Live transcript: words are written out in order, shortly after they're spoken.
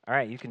All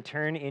right, you can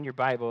turn in your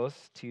Bibles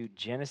to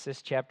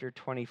Genesis chapter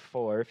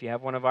 24. If you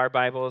have one of our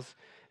Bibles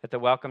at the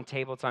welcome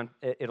table,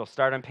 it'll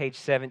start on page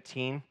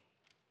 17.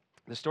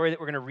 The story that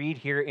we're going to read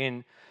here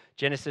in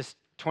Genesis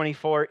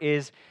 24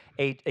 is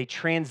a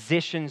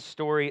transition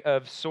story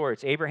of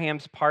sorts.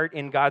 Abraham's part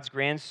in God's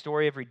grand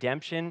story of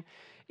redemption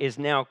is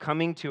now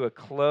coming to a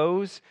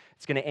close.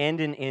 It's going to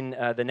end in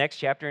the next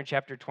chapter, in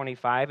chapter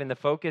 25, and the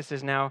focus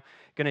is now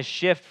going to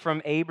shift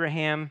from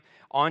Abraham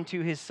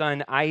onto his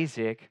son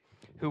Isaac,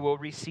 who will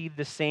receive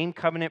the same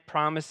covenant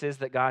promises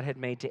that God had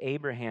made to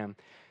Abraham.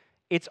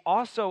 It's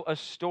also a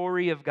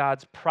story of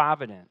God's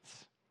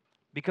providence,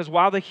 because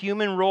while the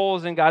human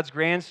roles in God's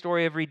grand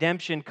story of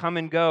redemption come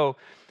and go,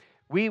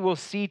 we will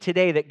see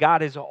today that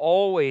God is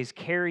always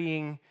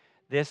carrying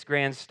this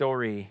grand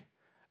story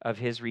of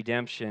his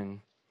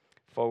redemption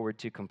forward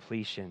to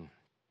completion.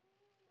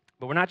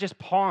 But we're not just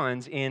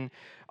pawns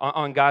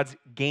on God's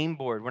game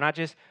board. We're not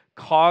just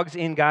cogs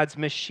in God's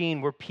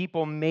machine. We're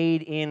people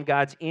made in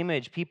God's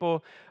image,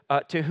 people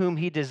to whom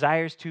he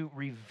desires to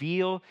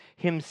reveal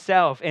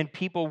himself, and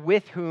people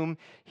with whom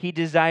he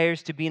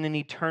desires to be in an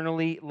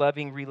eternally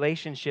loving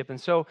relationship. And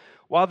so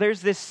while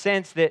there's this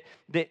sense that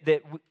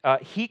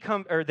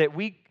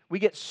we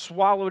get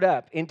swallowed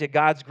up into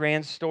God's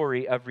grand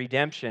story of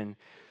redemption,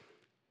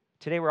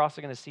 today we're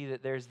also going to see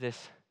that there's this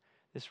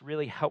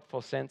really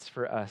helpful sense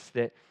for us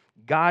that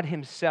God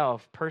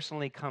himself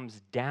personally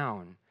comes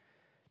down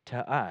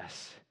to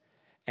us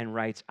and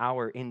writes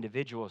our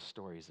individual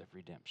stories of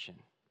redemption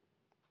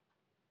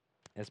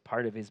as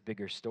part of his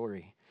bigger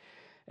story.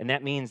 And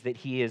that means that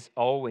he is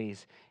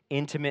always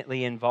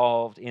intimately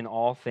involved in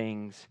all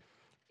things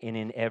and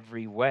in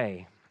every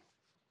way.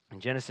 In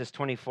Genesis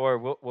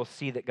 24, we'll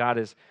see that God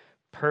is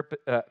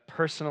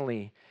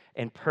personally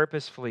and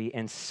purposefully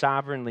and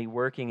sovereignly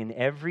working in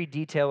every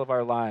detail of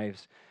our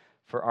lives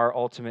for our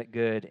ultimate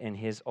good and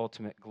his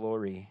ultimate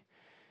glory.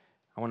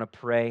 I want to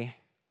pray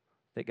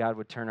that God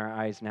would turn our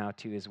eyes now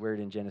to his word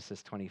in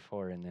Genesis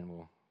 24, and then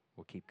we'll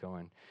keep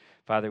going.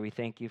 Father, we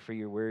thank you for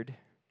your word,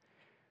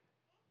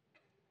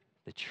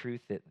 the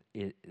truth that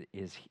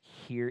is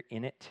here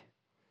in it.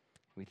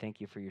 We thank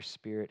you for your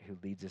Spirit who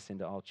leads us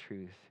into all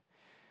truth.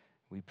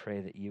 We pray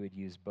that you would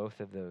use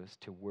both of those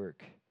to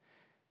work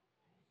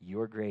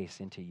your grace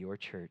into your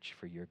church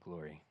for your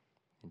glory.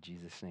 In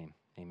Jesus' name,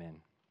 amen.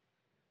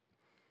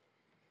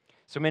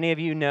 So many of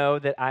you know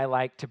that I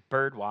like to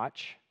bird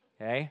watch,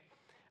 okay?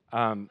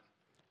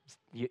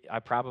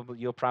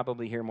 You'll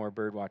probably hear more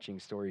bird watching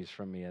stories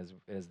from me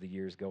as the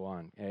years go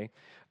on, okay?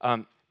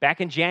 Back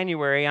in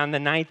January, on the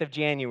 9th of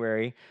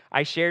January,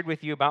 I shared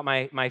with you about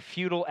my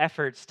futile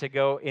efforts to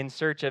go in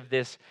search of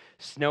this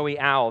snowy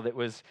owl that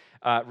was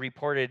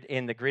reported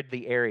in the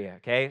Gridley area,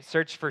 okay?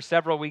 Searched for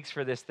several weeks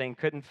for this thing,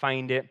 couldn't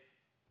find it.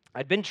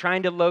 I'd been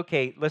trying to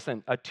locate,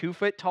 a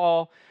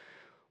 2-foot-tall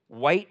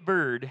white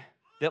bird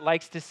that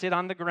likes to sit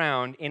on the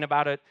ground in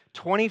about a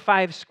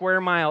 25 square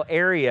mile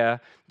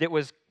area that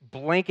was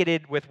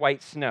blanketed with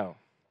white snow,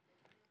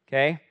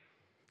 okay?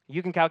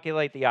 You can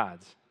calculate the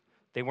odds.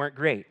 They weren't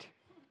great.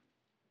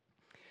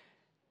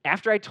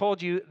 After I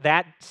told you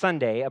that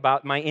Sunday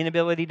about my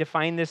inability to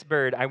find this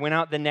bird, I went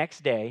out the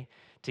next day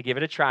to give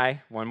it a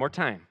try one more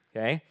time,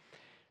 okay?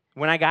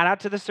 When I got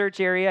out to the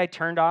search area, I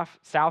turned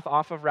south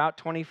off of Route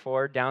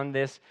 24 down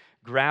this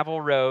gravel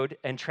road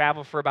and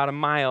traveled for about a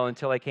mile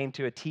until I came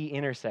to a T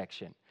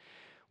intersection.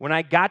 When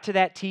I got to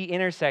that T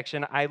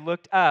intersection, I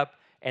looked up,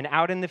 and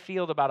out in the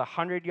field about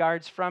 100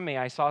 yards from me,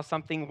 I saw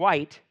something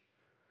white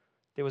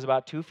that was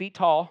about 2 feet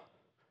tall,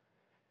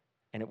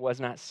 and it was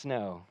not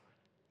snow.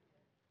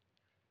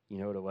 You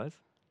know what it was?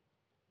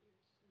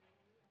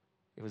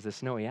 It was the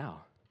snowy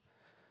owl.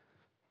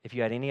 If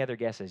you had any other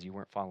guesses, you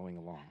weren't following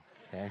along,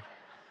 okay?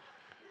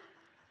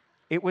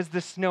 It was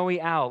the snowy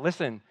owl.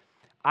 Listen,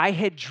 I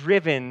had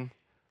driven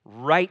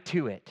right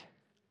to it.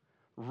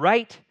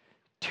 Right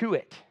to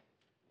it.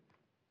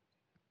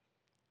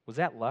 Was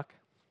that luck?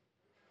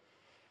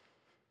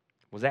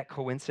 Was that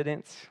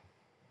coincidence?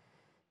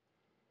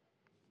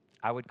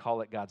 I would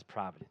call it God's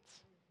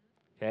providence,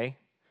 okay?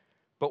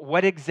 But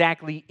what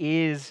exactly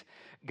is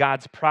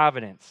God's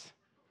providence?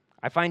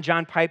 I find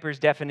John Piper's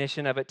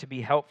definition of it to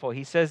be helpful.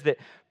 He says that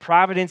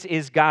providence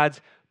is God's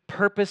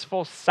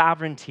purposeful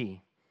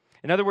sovereignty.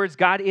 In other words,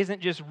 God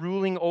isn't just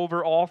ruling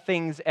over all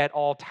things at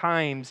all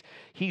times.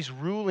 He's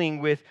ruling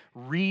with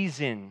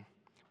reason.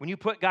 When you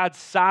put God's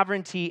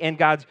sovereignty and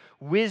God's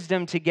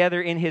wisdom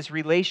together in his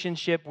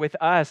relationship with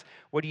us,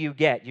 what do you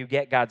get? You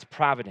get God's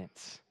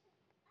providence.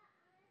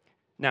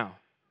 Now,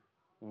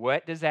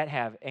 what does that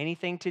have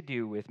anything to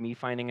do with me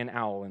finding an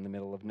owl in the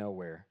middle of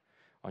nowhere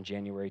on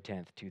January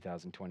 10th,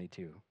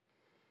 2022?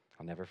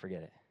 I'll never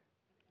forget it.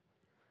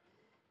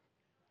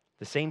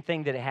 The same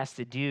thing that it has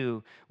to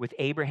do with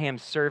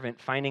Abraham's servant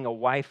finding a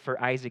wife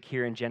for Isaac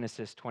here in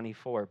Genesis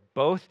 24.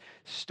 Both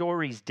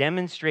stories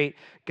demonstrate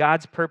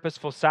God's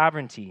purposeful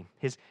sovereignty,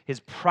 his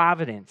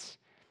providence.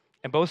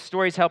 And both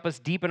stories help us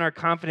deepen our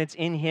confidence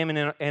in him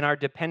and our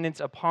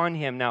dependence upon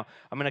him. Now,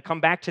 I'm going to come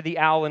back to the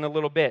owl in a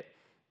little bit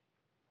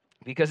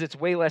because it's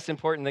way less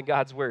important than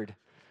God's word.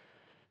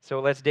 So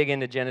let's dig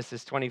into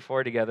Genesis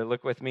 24 together.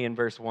 Look with me in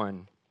verse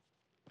 1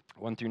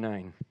 through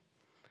 9.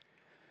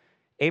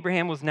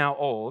 Abraham was now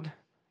old,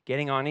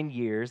 getting on in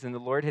years, and the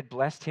Lord had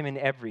blessed him in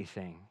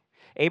everything.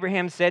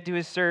 Abraham said to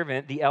his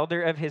servant, the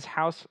elder of his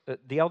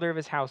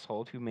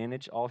household, who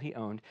managed all he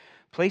owned,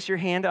 "Place your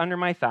hand under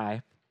my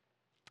thigh,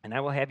 and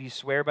I will have you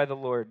swear by the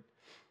Lord,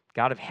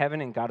 God of heaven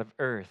and God of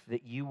earth,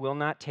 that you will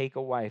not take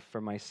a wife for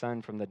my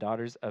son from the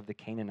daughters of the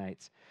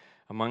Canaanites,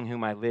 among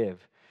whom I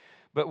live,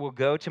 but will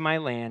go to my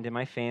land and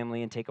my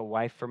family and take a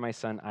wife for my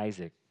son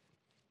Isaac."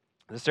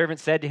 The servant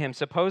said to him,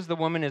 "Suppose the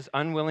woman is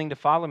unwilling to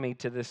follow me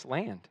to this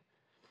land.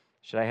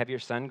 Should I have your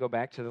son go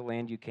back to the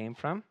land you came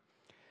from?"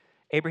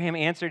 Abraham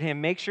answered him,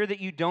 "Make sure that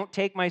you don't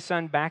take my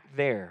son back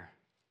there.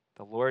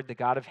 The Lord, the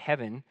God of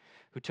heaven,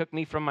 who took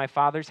me from my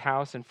father's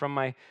house and from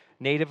my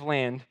native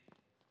land,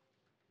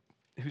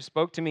 who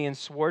spoke to me and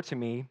swore to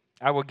me,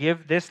 'I will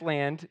give this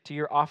land to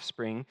your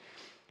offspring,'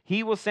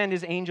 he will send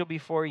his angel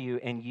before you,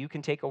 and you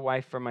can take a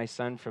wife for my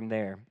son from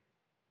there.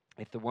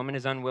 If the woman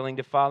is unwilling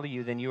to follow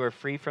you, then you are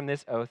free from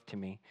this oath to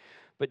me.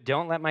 But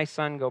don't let my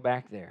son go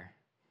back there."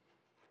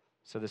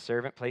 So the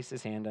servant placed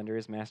his hand under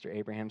his master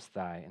Abraham's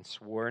thigh and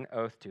swore an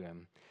oath to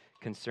him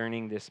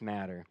concerning this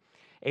matter.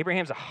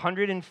 Abraham's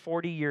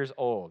 140 years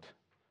old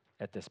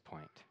at this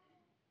point.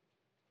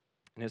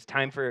 And it was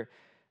time for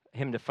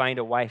him to find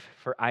a wife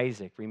for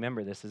Isaac.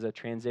 Remember, this is a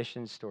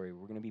transition story.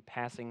 We're going to be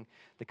passing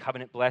the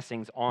covenant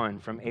blessings on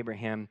from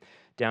Abraham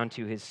down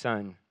to his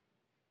son.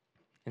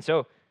 And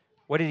so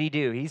what did he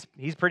do?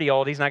 He's pretty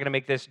old. He's not going to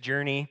make this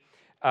journey.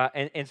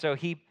 And so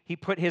he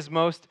put his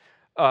most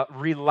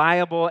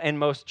reliable and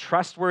most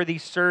trustworthy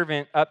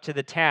servant up to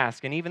the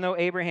task. And even though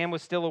Abraham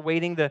was still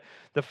awaiting the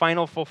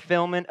final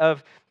fulfillment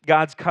of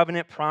God's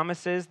covenant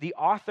promises, the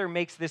author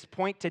makes this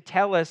point to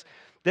tell us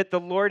that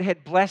the Lord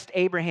had blessed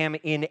Abraham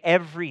in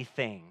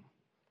everything,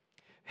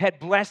 had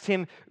blessed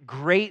him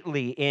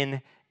greatly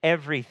in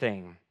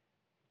everything.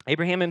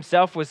 Abraham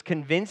himself was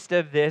convinced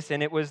of this,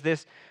 and it was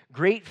this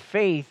great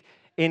faith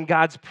in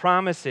God's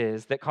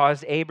promises that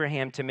caused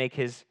Abraham to make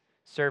his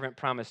servant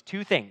promise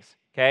two things,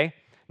 okay?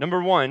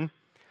 Number one,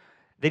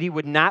 that he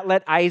would not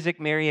let Isaac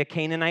marry a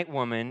Canaanite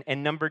woman,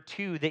 and number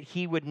two, that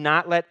he would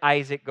not let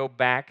Isaac go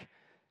back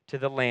to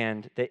the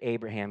land that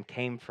Abraham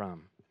came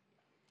from.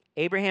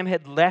 Abraham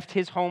had left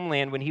his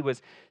homeland when he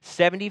was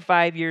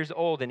 75 years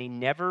old, and he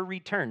never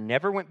returned,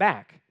 never went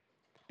back,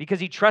 because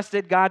he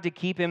trusted God to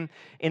keep him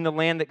in the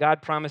land that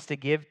God promised to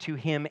give to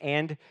him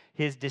and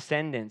his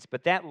descendants.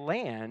 But that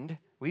land,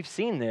 we've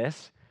seen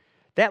this,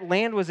 that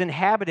land was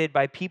inhabited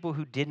by people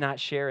who did not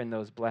share in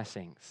those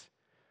blessings.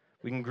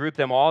 We can group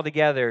them all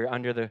together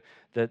under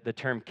the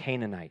term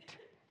Canaanite.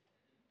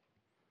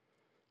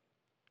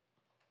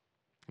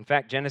 In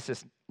fact,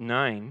 Genesis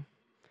 9,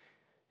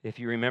 if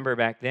you remember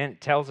back then,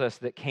 it tells us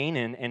that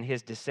Canaan and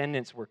his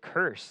descendants were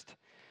cursed,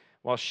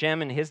 while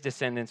Shem and his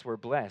descendants were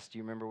blessed. Do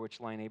you remember which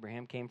line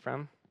Abraham came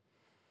from?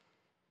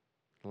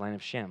 The line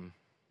of Shem.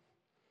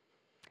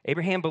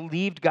 Abraham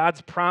believed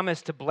God's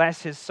promise to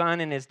bless his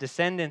son and his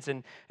descendants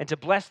and to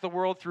bless the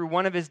world through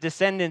one of his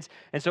descendants.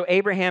 And so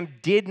Abraham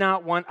did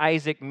not want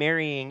Isaac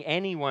marrying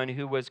anyone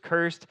who was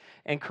cursed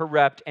and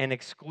corrupt and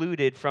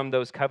excluded from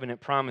those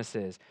covenant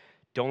promises.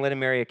 Don't let him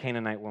marry a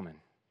Canaanite woman.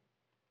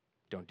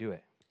 Don't do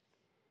it.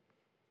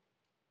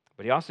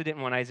 But he also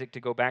didn't want Isaac to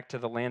go back to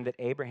the land that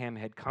Abraham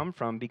had come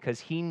from,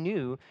 because he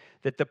knew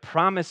that the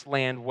promised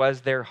land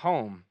was their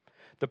home.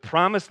 The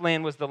promised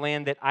land was the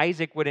land that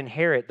Isaac would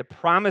inherit. The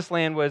promised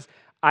land was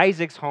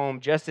Isaac's home,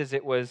 just as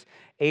it was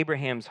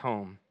Abraham's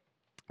home.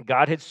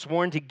 God had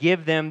sworn to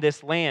give them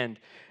this land.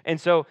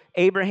 And so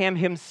Abraham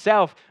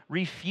himself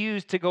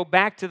refused to go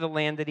back to the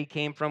land that he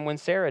came from when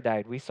Sarah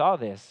died. We saw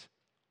this.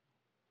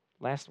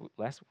 Was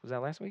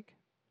that last week?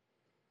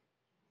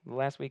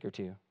 Last week or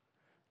two?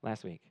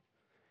 Last week.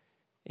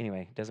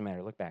 Anyway, it doesn't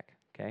matter. Look back,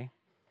 okay?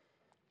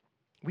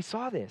 We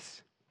saw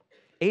this.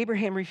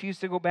 Abraham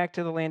refused to go back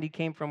to the land he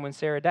came from when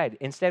Sarah died.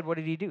 Instead, what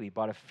did he do? He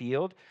bought a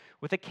field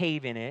with a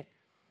cave in it,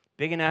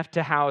 big enough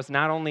to house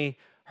not only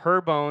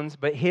her bones,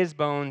 but his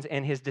bones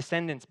and his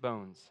descendants'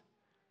 bones.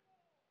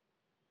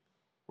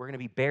 We're going to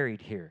be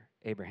buried here,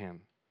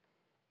 Abraham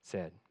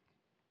said.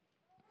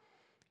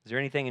 Is there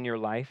anything in your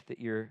life that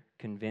you're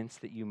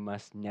convinced that you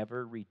must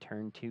never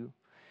return to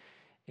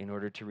in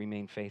order to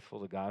remain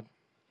faithful to God?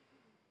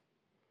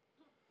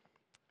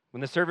 When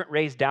the servant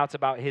raised doubts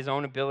about his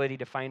own ability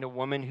to find a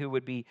woman who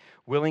would be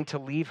willing to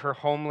leave her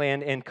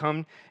homeland and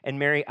come and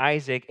marry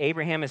Isaac,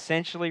 Abraham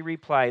essentially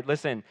replied,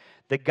 "Listen,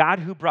 the God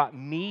who brought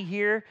me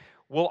here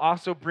will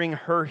also bring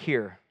her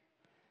here."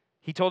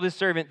 He told his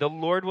servant, "The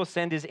Lord will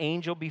send his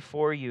angel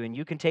before you, and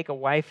you can take a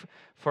wife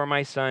for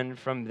my son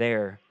from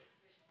there."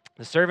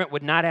 The servant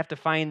would not have to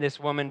find this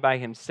woman by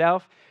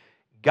himself.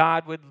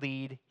 God would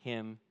lead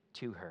him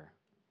to her.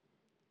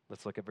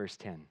 Let's look at verse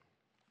 10.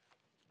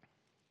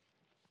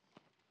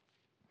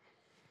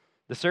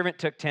 The servant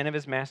took 10 of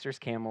his master's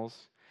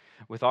camels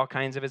with all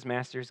kinds of his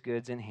master's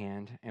goods in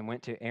hand and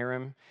went to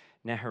Aram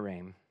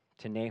Naharaim,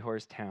 to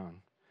Nahor's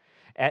town.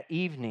 At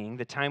evening,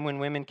 the time when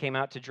women came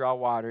out to draw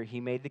water, he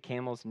made the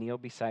camels kneel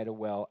beside a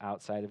well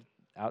outside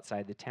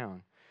the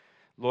town.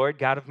 Lord,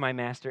 God of my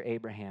master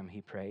Abraham,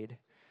 he prayed,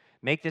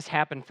 make this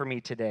happen for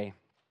me today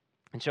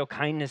and show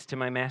kindness to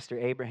my master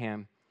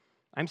Abraham.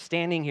 I'm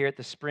standing here at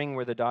the spring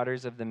where the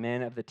daughters of the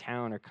men of the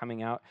town are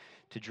coming out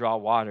to draw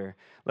water.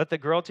 Let the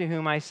girl to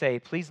whom I say,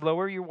 please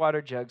lower your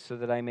water jug so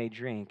that I may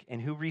drink,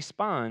 and who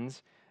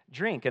responds,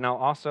 drink, and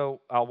I'll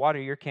water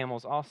your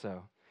camels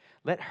also.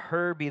 Let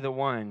her be the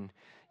one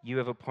you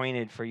have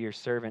appointed for your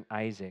servant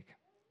Isaac.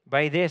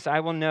 By this I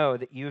will know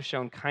that you have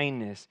shown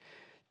kindness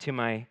to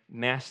my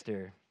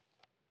master.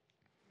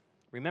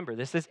 Remember,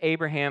 this is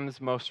Abraham's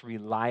most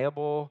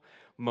reliable,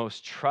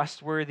 most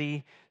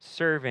trustworthy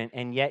servant,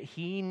 and yet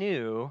he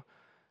knew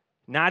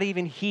not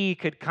even he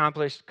could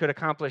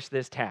accomplish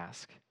this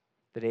task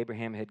that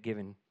Abraham had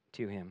given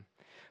to him.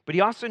 But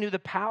he also knew the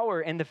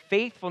power and the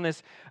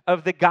faithfulness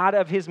of the God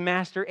of his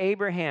master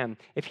Abraham.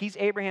 If he's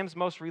Abraham's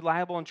most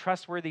reliable and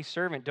trustworthy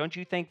servant, don't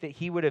you think that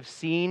he would have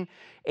seen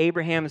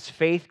Abraham's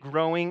faith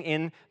growing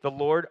in the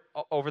Lord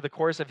over the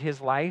course of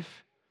his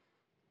life?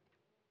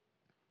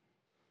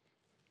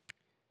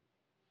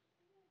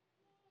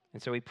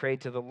 And so he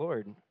prayed to the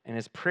Lord, and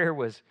his prayer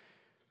was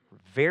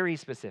very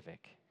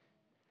specific.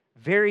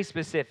 Very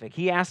specific.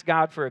 He asked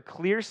God for a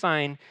clear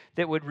sign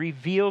that would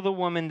reveal the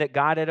woman that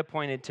God had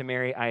appointed to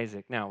marry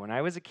Isaac. Now, when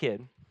I was a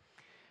kid,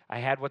 I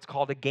had what's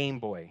called a Game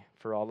Boy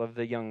for all of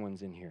the young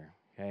ones in here,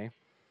 okay?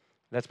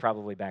 That's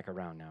probably back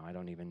around now. I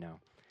don't even know.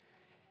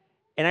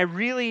 And I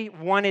really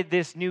wanted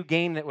this new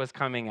game that was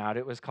coming out.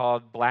 It was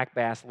called Black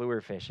Bass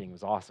Lure Fishing. It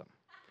was awesome,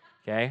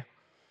 okay?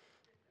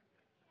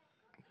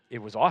 It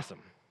was awesome.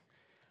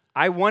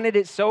 I wanted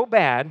it so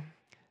bad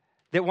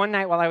that one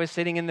night while I was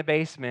sitting in the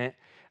basement,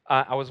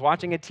 I was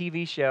watching a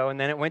TV show, and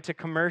then it went to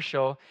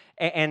commercial,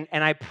 and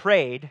I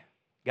prayed,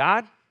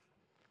 God,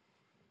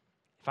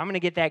 if I'm going to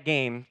get that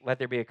game, let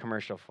there be a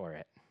commercial for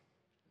it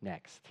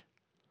next.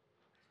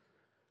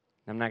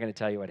 I'm not going to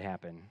tell you what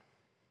happened,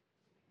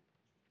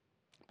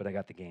 but I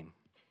got the game.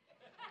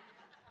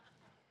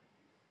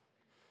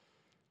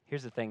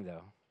 Here's the thing,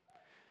 though.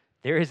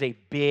 There is a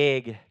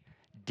big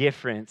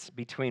difference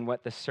between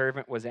what the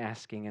servant was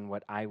asking and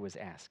what I was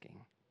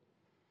asking.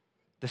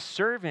 The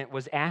servant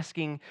was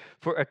asking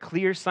for a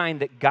clear sign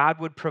that God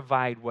would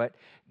provide what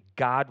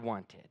God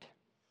wanted.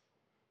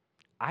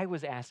 I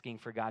was asking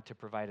for God to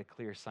provide a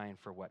clear sign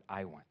for what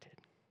I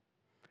wanted.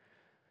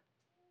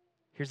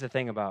 Here's the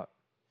thing about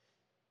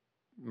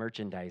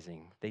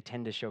merchandising. They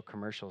tend to show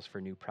commercials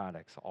for new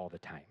products all the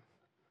time,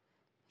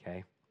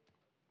 okay?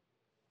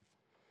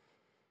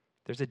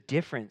 There's a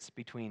difference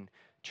between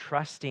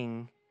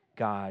trusting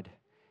God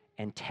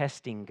and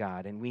testing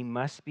God, and we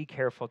must be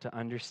careful to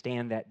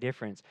understand that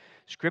difference.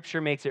 Scripture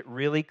makes it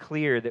really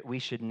clear that we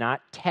should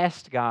not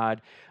test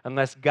God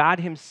unless God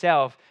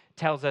himself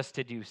tells us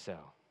to do so.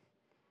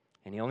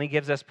 And he only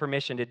gives us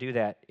permission to do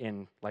that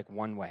in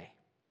one way.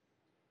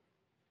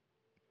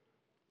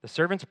 The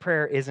servant's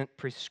prayer isn't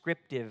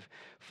prescriptive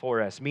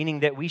for us, meaning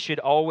that we should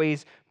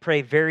always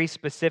pray very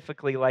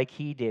specifically like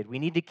he did. We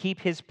need to keep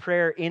his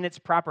prayer in its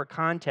proper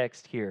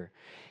context here.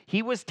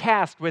 He was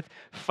tasked with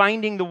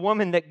finding the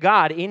woman that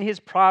God, in his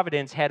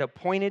providence, had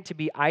appointed to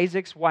be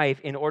Isaac's wife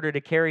in order to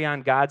carry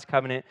on God's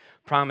covenant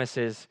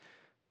promises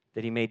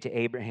that he made to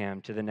Abraham,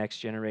 to the next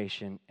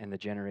generation and the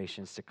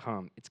generations to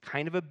come. It's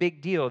kind of a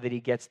big deal that he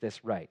gets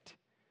this right.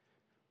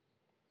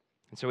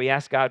 And so he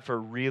asked God for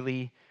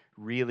really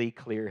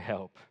clear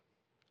help.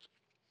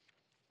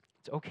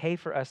 It's okay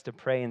for us to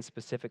pray in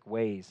specific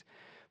ways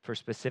for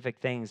specific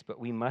things, but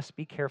we must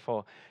be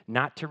careful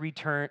not to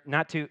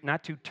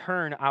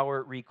turn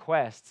our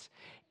requests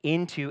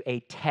into a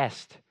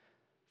test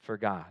for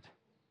God.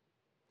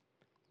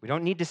 We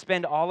don't need to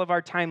spend all of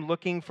our time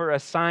looking for a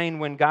sign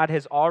when God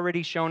has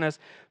already shown us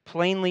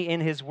plainly in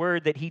his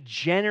word that he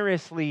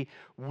generously,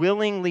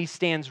 willingly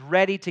stands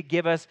ready to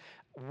give us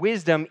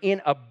wisdom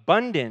in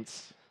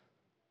abundance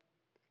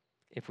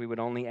if we would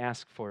only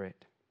ask for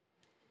it.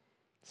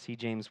 See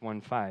James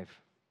 1:5.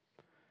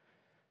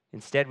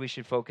 Instead, we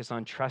should focus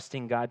on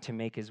trusting God to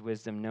make his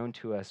wisdom known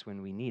to us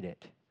when we need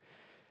it.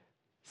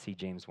 See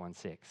James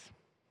 1:6.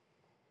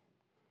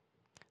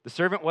 The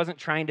servant wasn't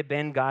trying to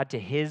bend God to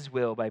his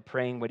will by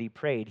praying what he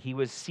prayed. He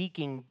was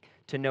seeking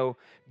to know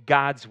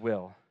God's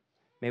will.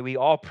 May we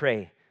all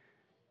pray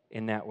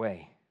in that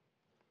way.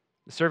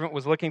 The servant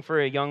was looking for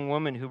a young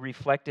woman who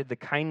reflected the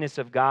kindness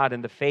of God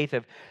and the faith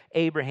of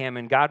Abraham,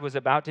 and God was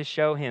about to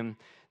show him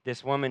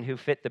this woman who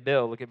fit the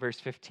bill. Look at verse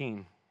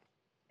 15.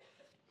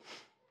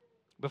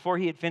 Before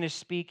he had finished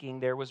speaking,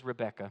 there was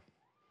Rebekah,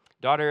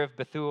 daughter of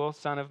Bethuel,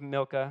 son of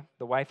Milcah,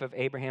 the wife of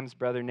Abraham's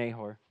brother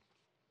Nahor,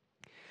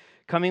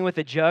 coming with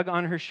a jug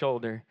on her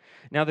shoulder.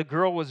 Now the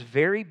girl was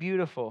very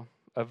beautiful,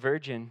 a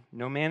virgin.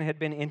 No man had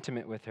been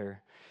intimate with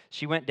her.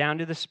 She went down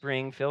to the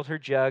spring, filled her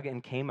jug,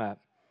 and came up.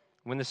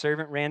 When the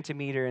servant ran to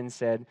meet her and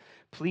said,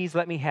 "Please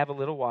let me have a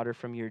little water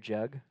from your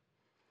jug,"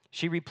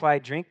 she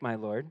replied, "Drink, my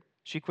lord."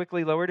 She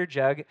quickly lowered her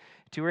jug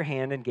to her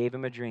hand and gave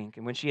him a drink.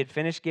 And when she had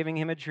finished giving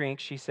him a drink,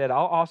 she said,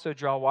 "I'll also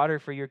draw water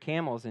for your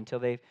camels until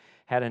they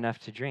had enough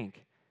to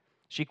drink.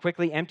 She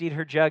quickly emptied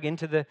her jug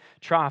into the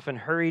trough and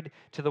hurried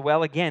to the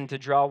well again to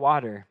draw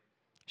water.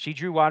 She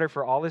drew water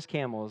for all his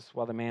camels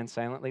while the man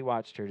silently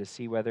watched her to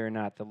see whether or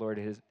not the Lord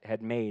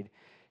had made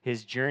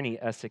his journey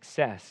a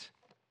success.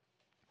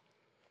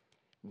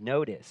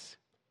 Notice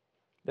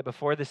that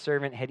before the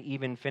servant had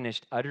even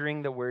finished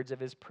uttering the words of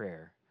his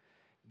prayer,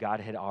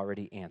 God had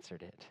already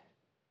answered it.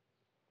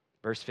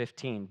 Verse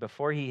 15,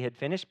 before he had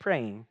finished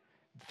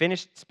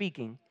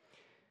speaking,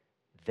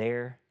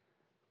 there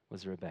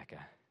was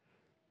Rebekah.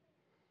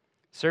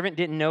 Servant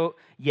didn't know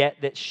yet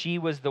that she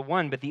was the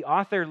one, but the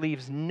author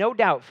leaves no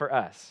doubt for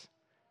us.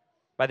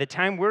 By the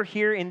time we're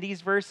here in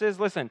these verses,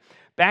 listen,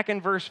 back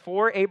in verse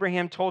 4,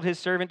 Abraham told his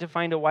servant to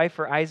find a wife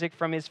for Isaac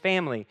from his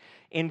family.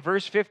 In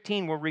verse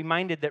 15, we're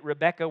reminded that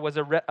Rebekah was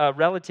a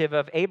relative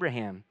of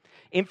Abraham,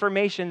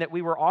 information that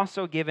we were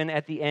also given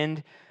at the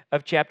end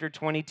of chapter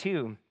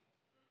 22.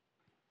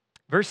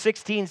 Verse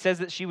 16 says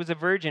that she was a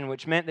virgin,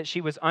 which meant that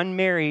she was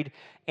unmarried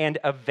and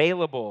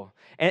available.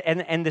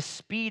 And the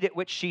speed at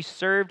which she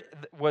served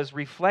was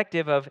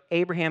reflective of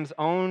Abraham's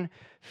own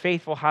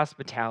faithful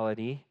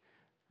hospitality.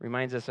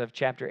 Reminds us of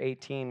chapter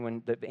 18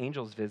 when the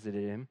angels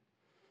visited him.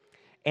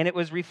 And it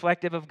was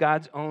reflective of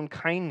God's own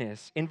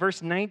kindness. In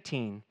verse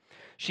 19,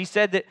 she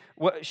said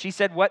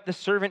what the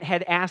servant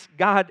had asked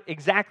God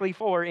exactly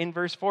for in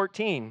verse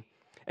 14.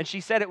 And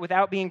she said it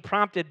without being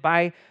prompted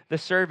by the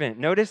servant.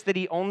 Notice that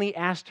he only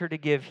asked her to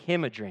give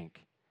him a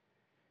drink,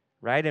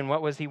 right? And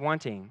what was he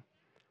wanting?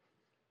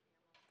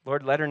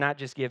 Lord, let her not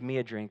just give me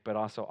a drink, but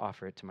also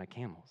offer it to my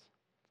camels.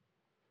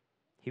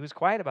 He was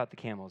quiet about the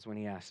camels when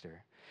he asked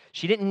her.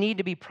 She didn't need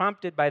to be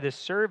prompted by the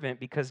servant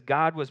because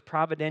God was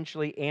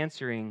providentially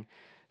answering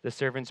the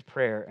servant's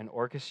prayer and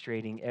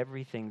orchestrating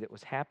everything that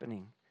was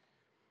happening.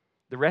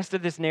 The rest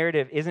of this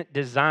narrative isn't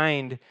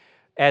designed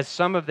as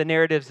some of the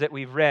narratives that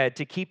we've read,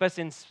 to keep us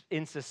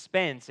in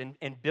suspense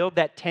and build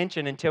that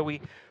tension until we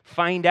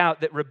find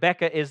out that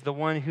Rebekah is the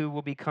one who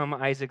will become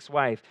Isaac's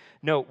wife.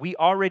 No, we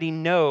already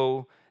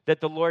know that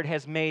the Lord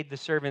has made the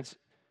servant's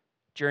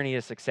journey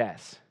a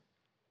success.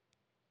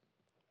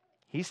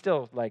 He's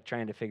still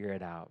trying to figure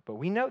it out, but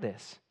we know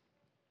this.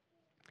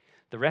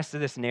 The rest of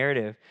this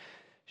narrative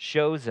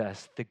shows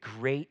us the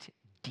great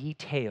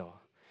detail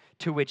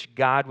to which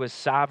God was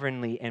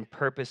sovereignly and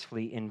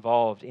purposefully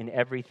involved in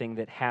everything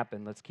that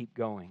happened. Let's keep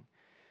going.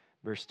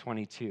 Verse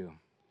 22.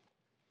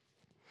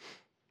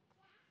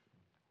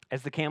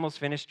 As the camels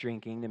finished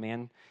drinking, the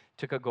man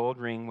took a gold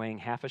ring weighing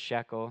half a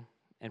shekel,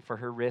 and for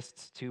her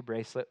wrists, 2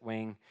 bracelets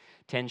weighing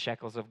 10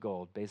 shekels of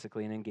gold,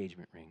 basically an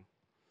engagement ring.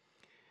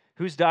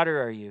 Whose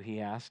daughter are you? He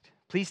asked.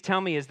 Please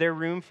tell me, is there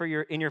room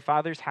in your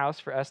father's house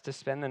for us to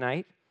spend the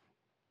night?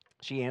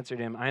 She answered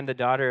him, I am the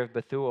daughter of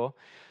Bethuel,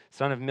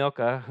 son of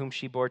Milcah, whom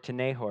she bore to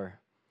Nahor.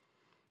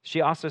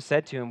 She also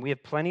said to him, we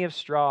have plenty of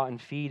straw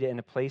and feed and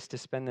a place to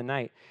spend the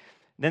night.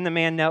 Then the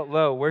man knelt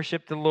low,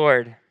 worshiped the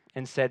Lord,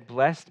 and said,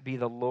 Blessed be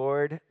the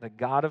Lord, the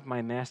God of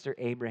my master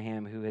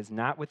Abraham, who has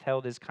not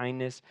withheld his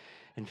kindness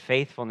and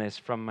faithfulness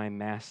from my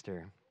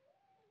master.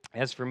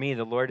 As for me,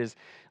 the Lord has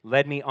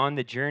led me on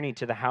the journey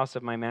to the house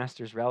of my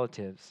master's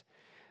relatives.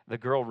 The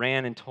girl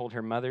ran and told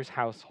her mother's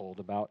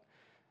household about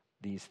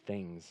these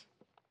things.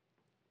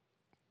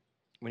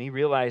 When he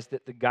realized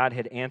that the God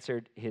had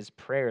answered his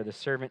prayer, the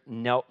servant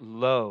knelt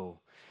low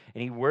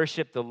and he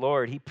worshiped the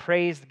Lord. He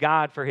praised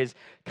God for his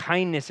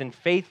kindness and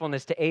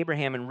faithfulness to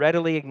Abraham and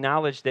readily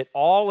acknowledged that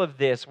all of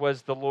this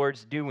was the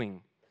Lord's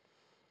doing.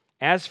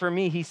 As for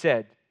me, he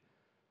said,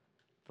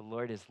 the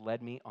Lord has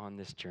led me on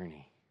this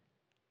journey.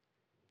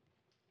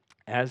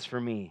 As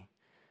for me,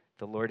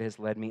 the Lord has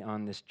led me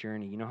on this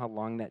journey. You know how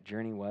long that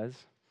journey was?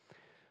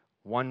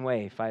 One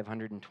way,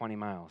 520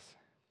 miles,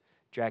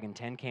 dragging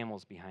 10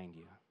 camels behind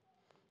you.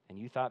 And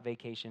you thought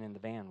vacation in the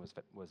van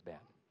was bad,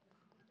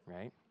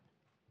 right?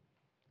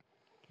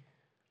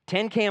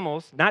 10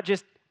 camels, not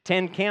just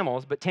 10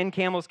 camels, but 10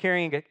 camels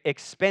carrying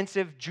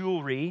expensive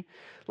jewelry,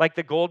 like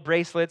the gold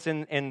bracelets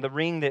and the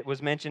ring that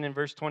was mentioned in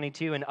verse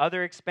 22, and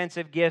other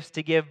expensive gifts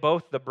to give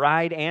both the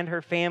bride and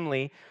her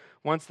family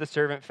once the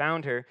servant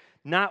found her.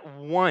 Not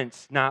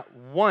once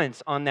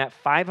on that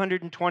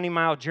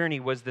 520-mile journey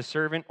was the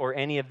servant or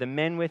any of the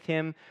men with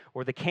him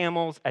or the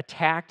camels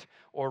attacked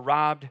or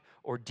robbed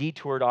or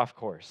detoured off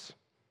course.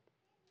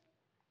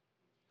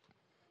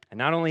 And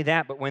not only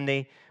that, but when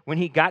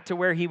he got to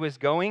where he was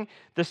going,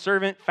 the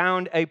servant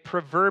found a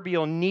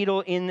proverbial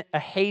needle in a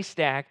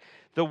haystack,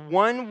 the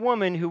one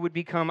woman who would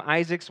become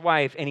Isaac's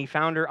wife, and he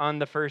found her on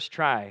the first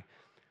try.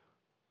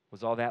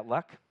 Was all that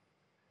luck?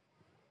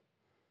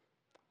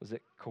 Was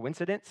it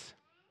coincidence?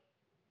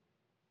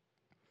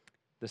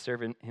 The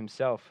servant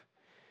himself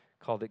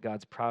called it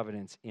God's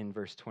providence in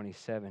verse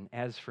 27.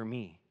 As for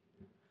me,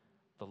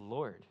 the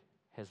Lord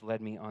has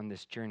led me on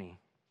this journey.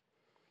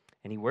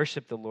 And he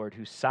worshiped the Lord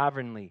who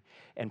sovereignly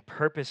and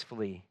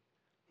purposefully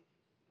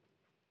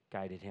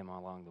guided him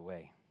along the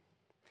way.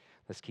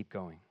 Let's keep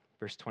going.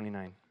 Verse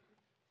 29.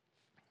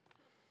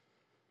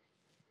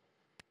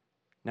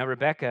 Now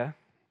Rebekah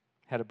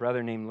had a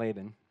brother named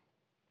Laban,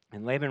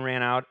 And Laban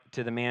ran out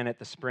to the man at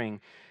the spring.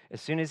 As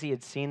soon as he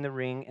had seen the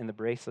ring and the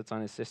bracelets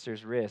on his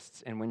sister's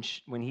wrists, and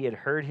when he had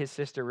heard his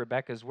sister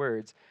Rebekah's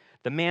words,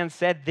 the man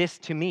said this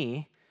to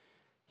me.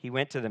 He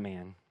went to the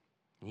man,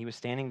 and he was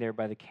standing there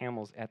by the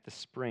camels at the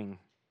spring.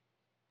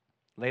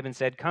 Laban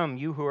said, "Come,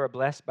 you who are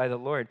blessed by the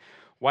Lord.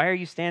 Why are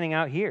you standing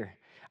out here?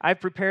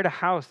 I've prepared the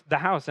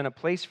house and a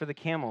place for the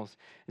camels."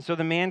 And so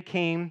the man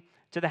came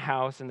to the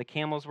house, and the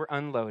camels were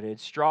unloaded.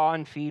 Straw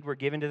and feed were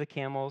given to the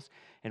camels,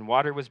 and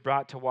water was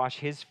brought to wash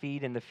his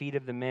feet and the feet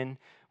of the men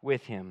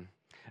with him.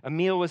 A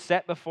meal was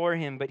set before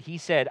him, but he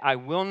said, "I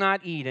will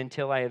not eat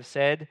until I have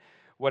said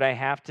what I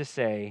have to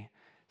say."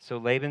 So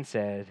Laban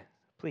said,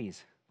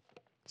 "Please,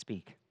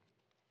 speak."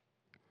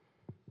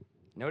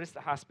 Notice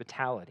the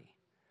hospitality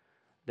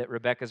that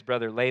Rebekah's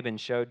brother Laban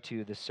showed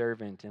to the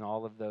servant and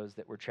all of those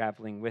that were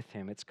traveling with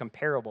him. It's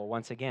comparable,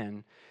 once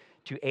again,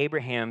 to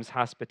Abraham's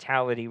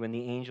hospitality when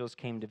the angels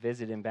came to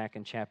visit him back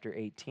in chapter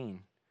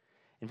 18.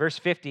 In verse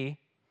 50,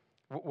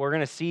 we're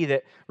going to see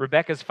that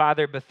Rebekah's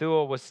father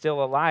Bethuel was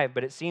still alive,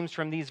 but it seems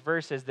from these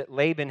verses that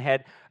Laban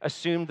had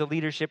assumed the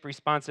leadership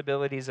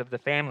responsibilities of the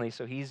family,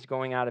 so he's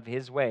going out of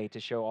his way to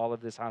show all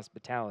of this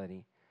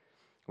hospitality.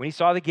 When he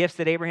saw the gifts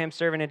that Abraham's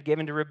servant had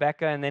given to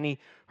Rebekah, and then he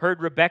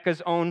heard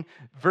Rebekah's own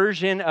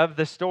version of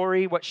the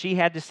story, what she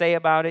had to say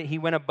about it, he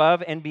went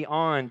above and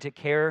beyond to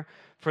care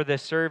for the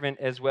servant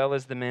as well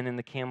as the men and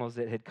the camels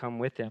that had come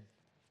with him.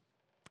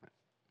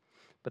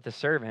 But the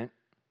servant,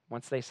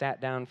 once they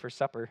sat down for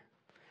supper,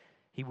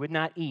 he would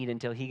not eat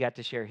until he got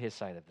to share his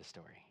side of the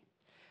story,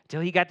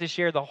 until he got to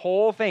share the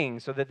whole thing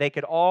so that they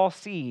could all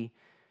see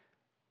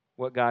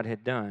what God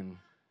had done.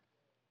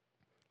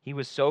 He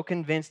was so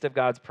convinced of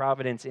God's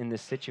providence in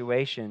this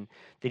situation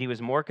that he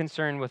was more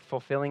concerned with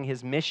fulfilling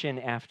his mission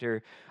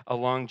after a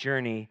long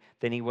journey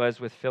than he was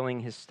with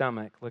filling his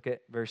stomach. Look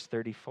at verse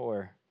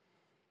 34.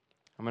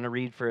 I'm going to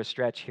read for a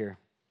stretch here.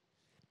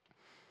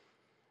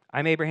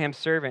 "I'm Abraham's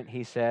servant,"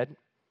 he said.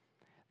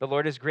 "The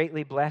Lord has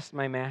greatly blessed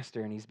my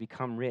master, and he's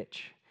become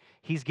rich.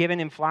 He's given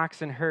him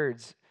flocks and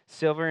herds,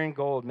 silver and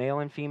gold, male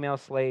and female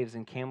slaves,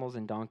 and camels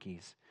and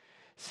donkeys.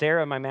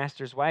 Sarah, my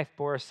master's wife,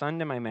 bore a son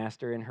to my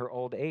master in her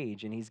old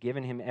age, and he's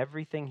given him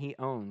everything he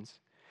owns.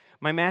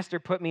 My master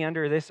put me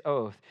under this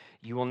oath: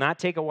 you will not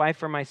take a wife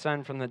for my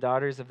son from the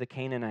daughters of the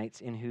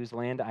Canaanites in whose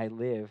land I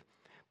live,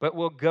 but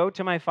will go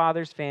to my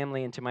father's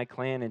family and to my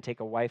clan and take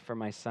a wife for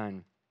my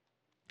son.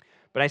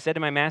 But I said to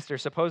my master,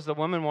 suppose the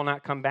woman will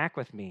not come back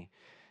with me.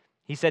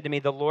 He said to me,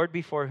 the Lord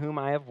before whom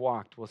I have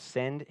walked will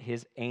send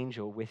his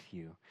angel with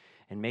you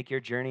and make your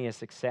journey a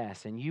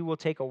success, and you will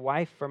take a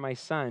wife for my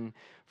son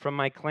from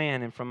my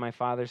clan and from my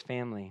father's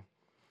family.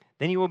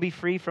 Then you will be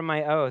free from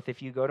my oath.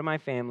 If you go to my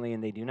family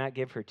and they do not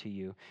give her to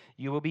you,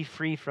 you will be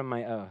free from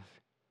my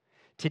oath.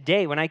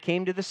 Today, when I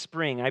came to the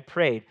spring, I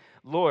prayed,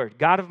 Lord,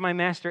 God of my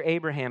master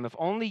Abraham, if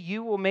only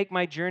you will make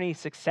my journey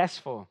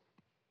successful.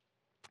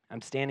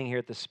 I'm standing here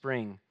at the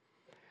spring.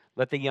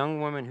 Let the young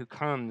woman who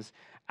comes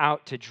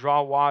out to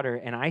draw water,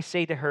 and I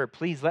say to her,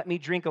 please let me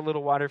drink a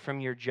little water from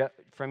your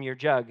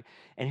jug,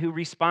 and who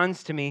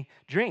responds to me,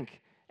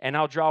 drink, and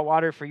I'll draw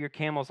water for your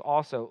camels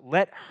also.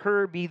 Let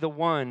her be the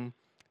woman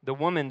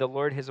the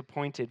Lord has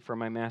appointed for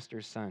my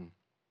master's son.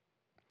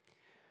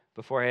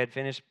 Before I had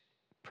finished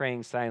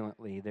praying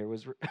silently, there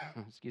was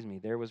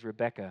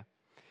Rebekah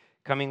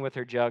coming with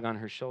her jug on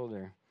her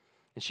shoulder.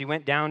 And she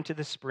went down to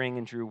the spring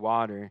and drew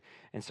water.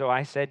 And so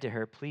I said to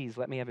her, please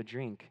let me have a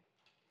drink.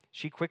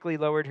 She quickly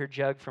lowered her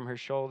jug from her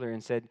shoulder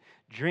and said,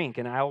 drink,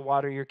 and I'll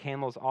water your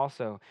camels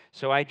also.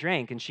 So I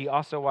drank, and she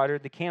also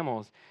watered the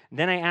camels. And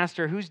then I asked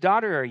her, whose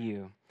daughter are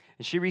you?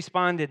 And she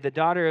responded, the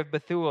daughter of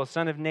Bethuel,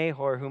 son of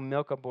Nahor, whom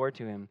Milcah bore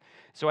to him.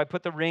 So I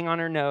put the ring on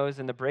her nose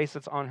and the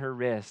bracelets on her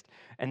wrist.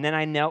 And then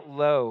I knelt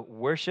low,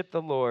 worshiped the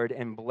Lord,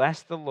 and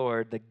blessed the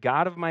Lord, the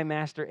God of my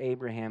master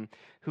Abraham,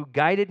 who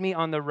guided me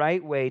on the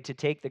right way to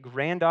take the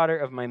granddaughter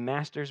of my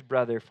master's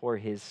brother for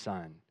his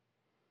son.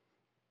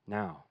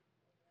 Now,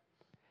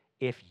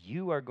 if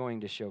you are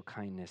going to show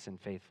kindness and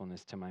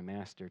faithfulness to my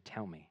master,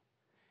 tell me.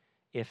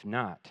 If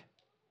not,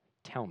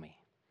 tell me,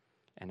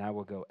 and I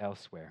will go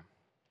elsewhere.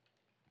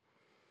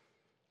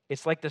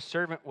 It's like the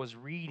servant was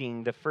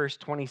reading the first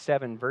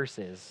 27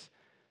 verses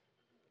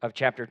of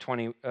chapter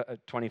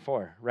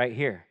 24 right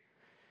here.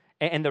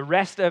 And the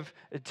rest of,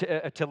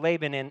 to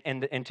Laban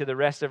and to the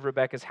rest of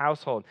Rebekah's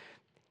household.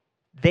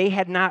 They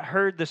had not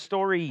heard the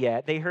story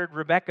yet. They heard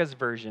Rebekah's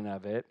version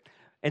of it.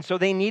 And so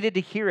they needed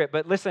to hear it.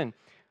 But listen,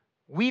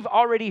 we've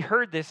already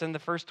heard this in the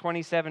first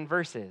 27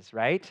 verses,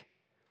 right?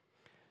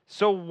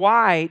 So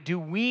why do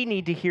we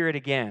need to hear it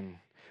again?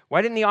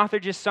 Why didn't the author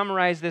just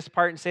summarize this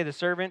part and say the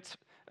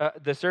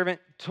servant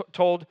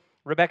told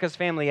Rebekah's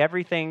family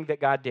everything that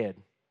God did?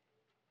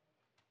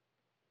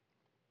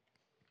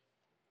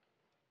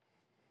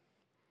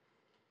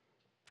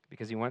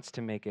 Because he wants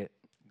to make it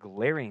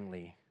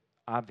glaringly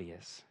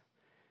obvious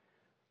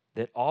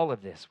that all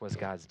of this was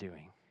God's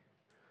doing.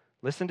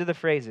 Listen to the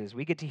phrases.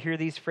 We get to hear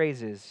these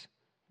phrases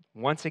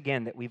once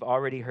again that we've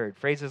already heard.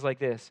 Phrases like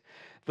this: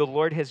 the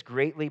Lord has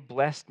greatly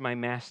blessed my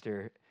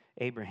master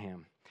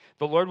Abraham.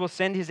 The Lord will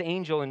send his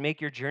angel and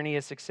make your journey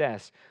a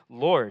success.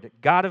 Lord,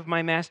 God of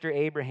my master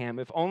Abraham,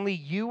 if only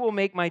you will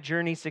make my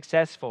journey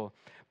successful.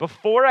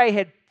 Before I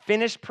had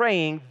finished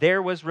praying,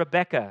 there was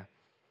Rebekah.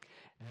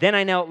 Then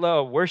I knelt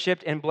low,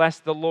 worshiped and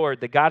blessed the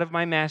Lord, the God of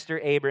my master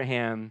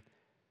Abraham,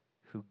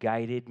 who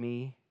guided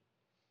me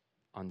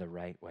on the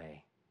right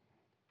way.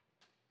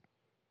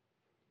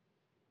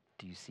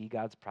 Do you see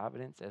God's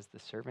providence as the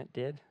servant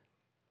did?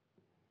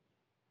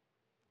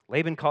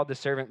 Laban called the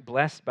servant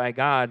blessed by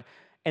God,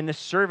 and the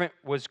servant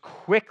was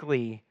quick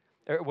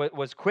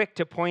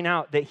to point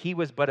out that he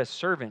was but a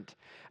servant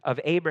of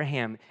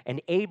Abraham,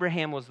 and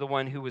Abraham was the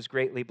one who was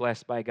greatly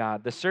blessed by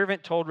God. The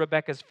servant told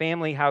Rebekah's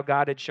family how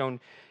God had shown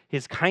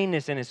his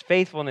kindness and his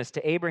faithfulness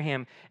to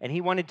Abraham, and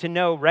he wanted to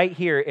know right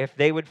here if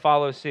they would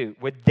follow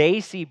suit. Would they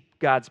see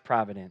God's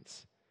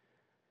providence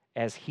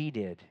as he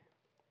did?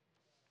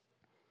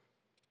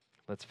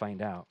 Let's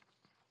find out.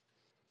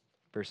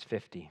 Verse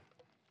 50.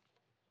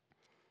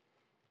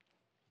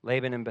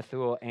 Laban and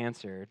Bethuel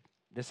answered,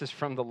 "This is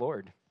from the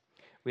Lord.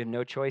 We have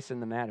no choice in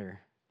the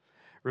matter.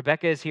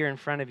 Rebekah is here in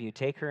front of you.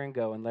 Take her and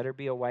go, and let her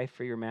be a wife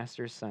for your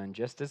master's son,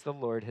 just as the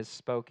Lord has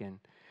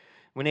spoken."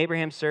 When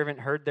Abraham's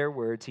servant heard their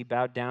words, he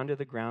bowed down to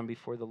the ground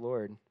before the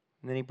Lord.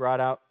 And then he brought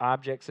out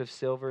objects of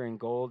silver and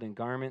gold and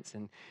garments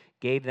and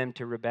gave them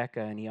to Rebekah.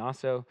 And he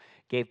also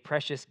gave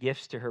precious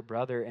gifts to her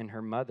brother and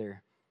her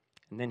mother.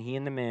 And then he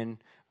and the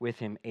men with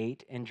him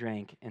ate and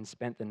drank and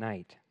spent the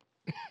night.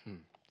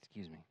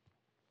 Excuse me.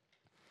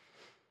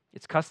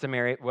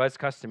 It was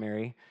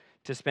customary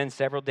to spend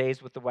several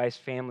days with the wife's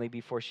family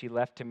before she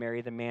left to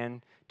marry the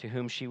man to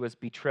whom she was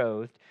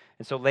betrothed.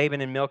 And so Laban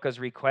and Milcah's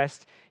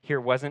request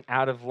here wasn't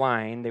out of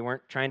line. They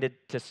weren't trying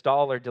to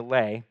stall or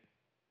delay.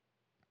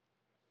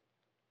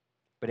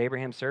 But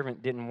Abraham's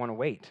servant didn't want to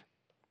wait.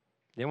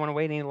 Didn't want to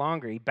wait any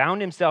longer. He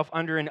bound himself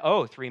under an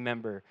oath,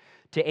 remember,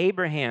 to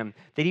Abraham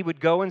that he would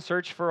go and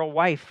search for a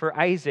wife for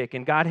Isaac.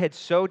 And God had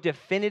so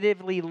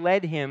definitively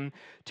led him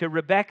to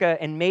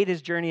Rebekah and made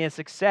his journey a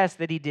success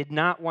that he did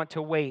not want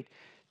to wait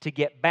to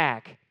get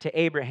back to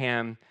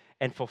Abraham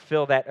and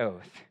fulfill that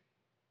oath.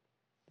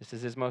 This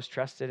is his most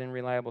trusted and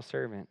reliable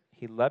servant.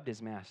 He loved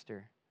his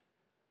master.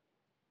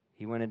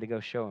 He wanted to go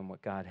show him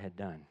what God had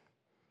done,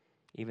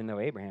 even though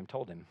Abraham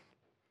told him,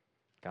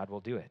 God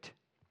will do it.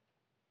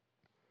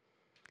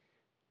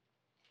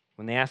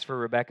 When they asked for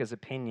Rebekah's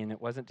opinion,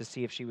 it wasn't to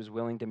see if she was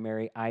willing to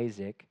marry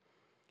Isaac.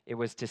 It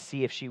was to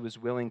see if she was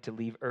willing to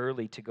leave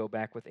early to go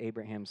back with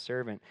Abraham's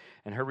servant.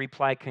 And her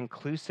reply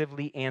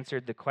conclusively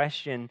answered the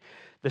question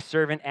the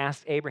servant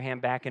asked Abraham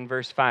back in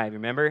verse 5.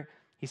 Remember?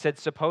 He said,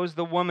 "Suppose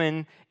the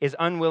woman is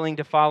unwilling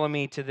to follow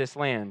me to this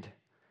land."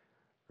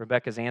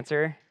 Rebekah's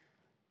answer,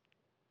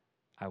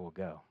 "I will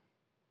go.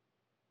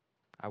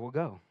 I will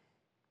go."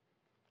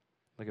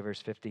 Look at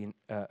verse 50.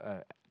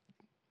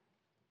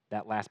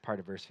 That last part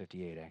of verse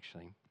 58,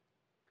 actually.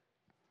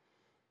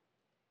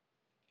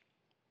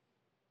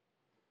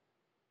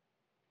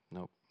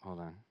 Nope, hold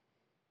on.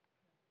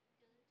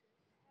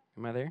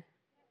 Am I there?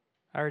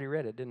 I already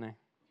read it, didn't I?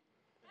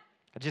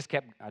 I just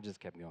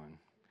kept going.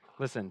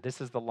 Listen,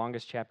 this is the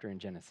longest chapter in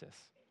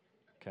Genesis.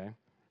 Okay?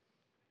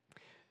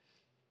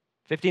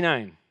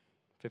 59.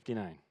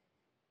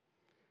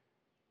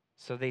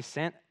 So they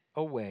sent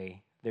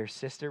away their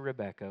sister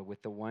Rebekah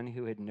with the one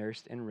who had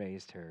nursed and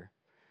raised her.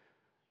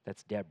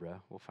 That's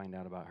Deborah. We'll find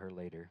out about her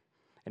later.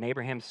 And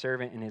Abraham's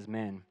servant and his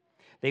men.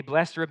 They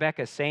blessed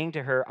Rebekah, saying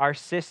to her, "Our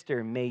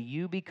sister, may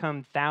you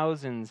become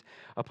thousands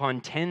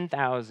upon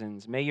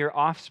 10,000s. May your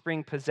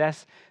offspring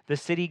possess the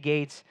city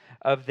gates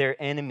of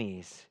their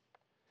enemies."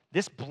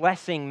 This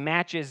blessing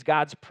matches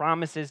God's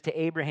promises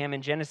to Abraham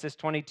in Genesis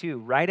 22.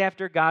 Right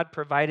after God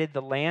provided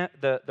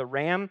the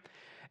ram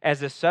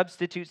as a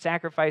substitute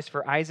sacrifice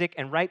for Isaac,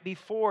 and right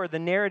before the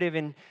narrative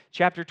in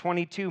chapter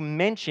 22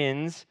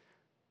 mentions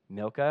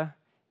Milcah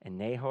and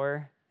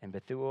Nahor and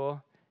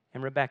Bethuel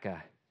and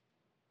Rebekah.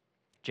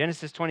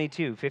 Genesis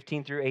 22,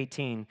 15 through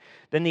 18.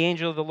 Then the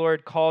angel of the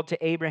Lord called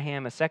to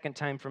Abraham a second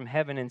time from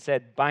heaven and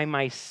said, "By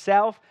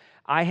myself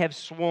I have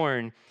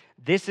sworn,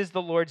 this is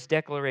the Lord's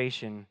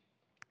declaration.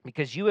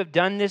 Because you have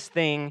done this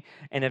thing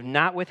and have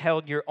not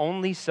withheld your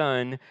only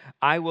son,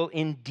 I will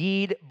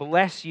indeed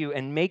bless you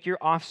and make your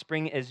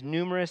offspring as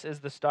numerous as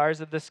the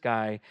stars of the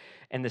sky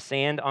and the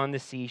sand on the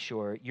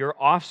seashore.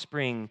 Your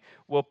offspring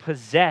will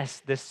possess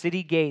the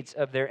city gates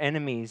of their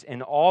enemies,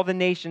 and all the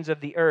nations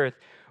of the earth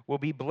will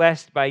be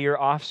blessed by your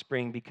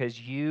offspring because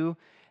you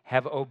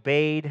have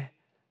obeyed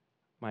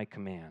my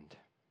command."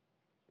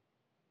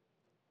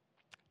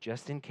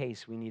 Just in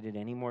case we needed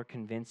any more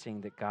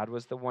convincing that God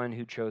was the one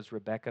who chose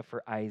Rebekah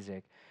for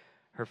Isaac,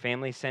 her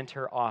family sent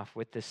her off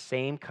with the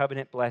same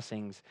covenant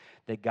blessings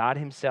that God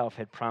himself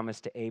had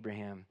promised to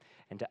Abraham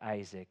and to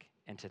Isaac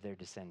and to their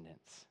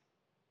descendants.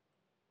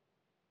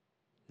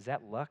 Is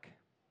that luck?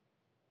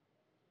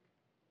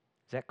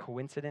 Is that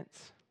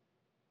coincidence?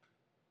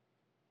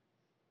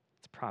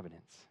 It's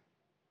providence.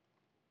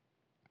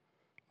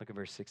 Look at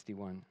verse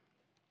 61.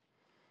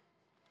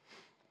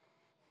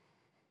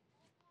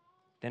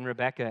 Then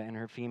Rebekah and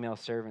her female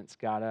servants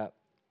got up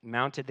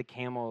mounted the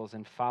camels,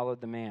 and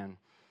followed the man.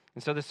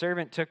 And so the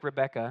servant took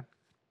Rebekah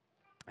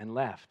and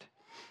left.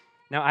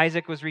 Now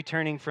Isaac was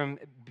returning from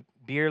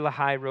Beer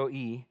Lahai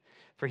Roi,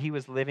 for he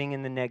was living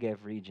in the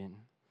Negev region.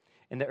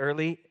 In the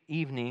early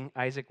evening,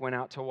 Isaac went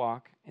out to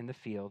walk in the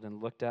field,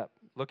 and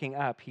looking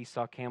up, he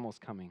saw camels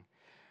coming.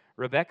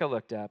 Rebekah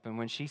looked up, and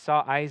when she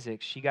saw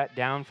Isaac, she got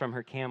down from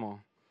her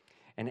camel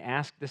and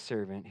asked the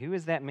servant, "Who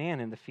is that man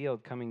in the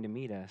field coming to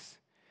meet us?"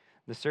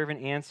 The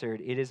servant answered,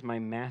 "It is my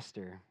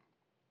master."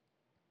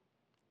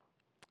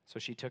 So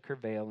she took her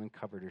veil and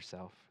covered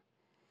herself.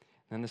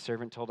 Then the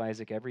servant told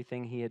Isaac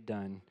everything he had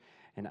done,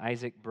 and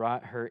Isaac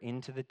brought her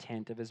into the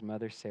tent of his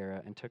mother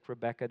Sarah and took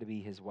Rebekah to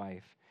be his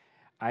wife.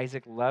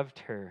 Isaac loved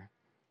her,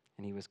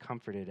 and he was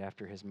comforted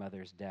after his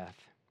mother's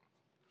death.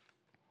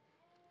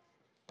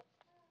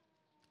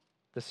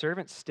 The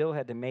servant still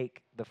had to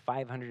make the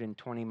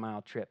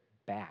 520-mile trip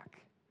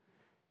back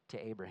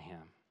to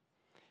Abraham.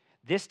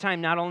 This time,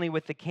 not only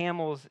with the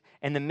camels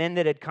and the men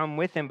that had come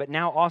with him, but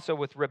now also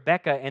with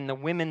Rebekah and the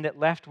women that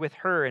left with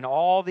her and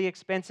all the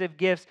expensive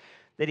gifts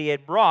that he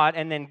had brought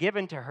and then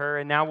given to her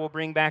and now will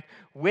bring back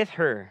with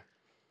her.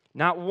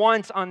 Not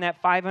once on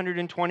that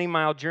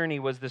 520-mile journey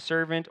was the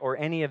servant or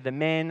any of the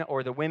men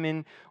or the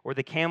women or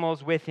the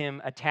camels with him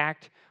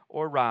attacked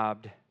or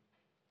robbed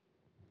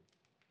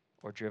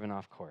or driven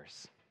off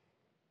course.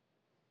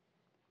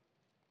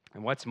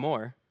 And what's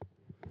more,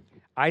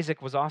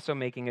 Isaac was also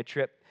making a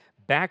trip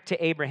back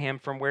to Abraham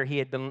from where he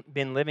had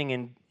been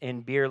living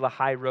in Beer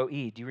Lahai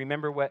Roi. Do you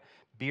remember what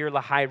Beer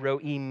Lahai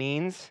Roi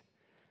means?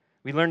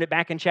 We learned it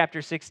back in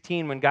chapter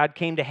 16 when God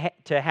came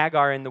to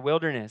Hagar in the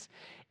wilderness.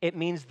 It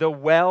means the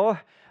well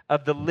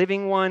of the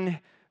living one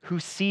who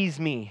sees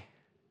me.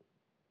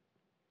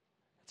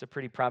 It's a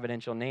pretty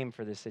providential name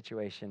for this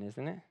situation,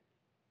 isn't it?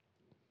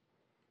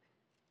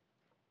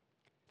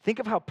 Think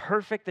of how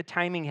perfect the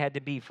timing had to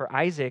be for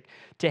Isaac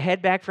to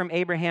head back from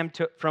Abraham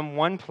from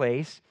one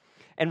place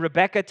and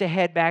Rebekah to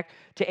head back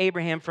to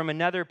Abraham from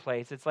another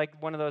place. It's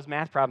like one of those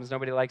math problems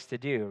nobody likes to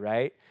do,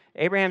 right?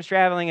 Abraham's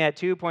traveling at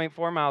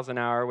 2.4 miles an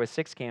hour with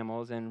 6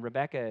 camels, and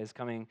Rebekah is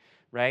coming,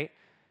 right?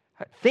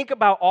 Think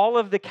about all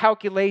of the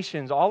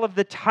calculations, all of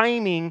the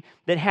timing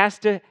that has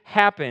to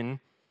happen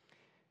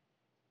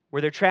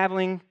where they're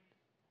traveling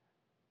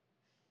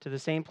to the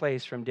same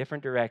place from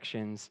different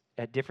directions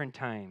at different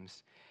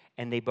times,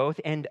 and they both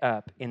end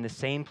up in the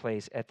same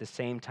place at the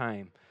same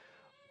time.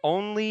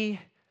 Only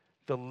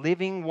the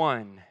living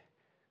one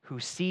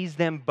who sees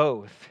them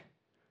both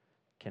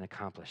can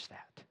accomplish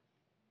that.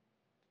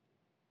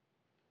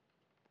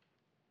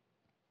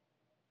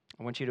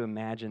 I want you to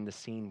imagine the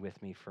scene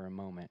with me for a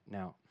moment.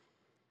 Now,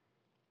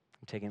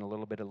 I'm taking a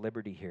little bit of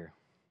liberty here,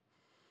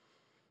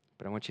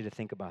 but I want you to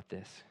think about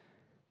this.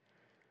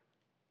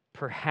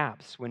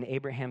 Perhaps when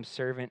Abraham's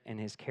servant and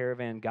his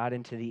caravan got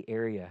into the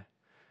area,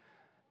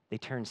 they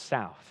turned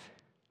south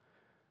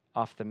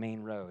off the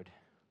main road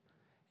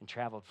and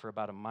traveled for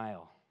about a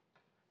mile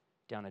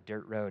down a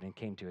dirt road and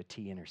came to a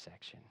T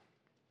intersection.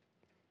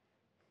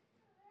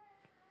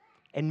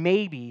 And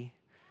maybe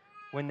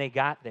when they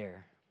got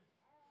there,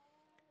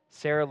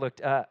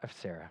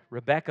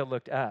 Rebekah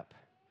looked up,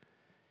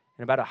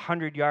 and about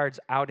 100 yards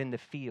out in the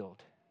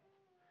field,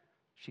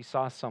 she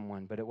saw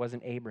someone, but it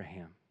wasn't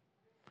Abraham.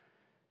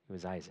 It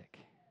was Isaac.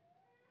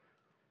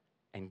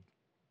 And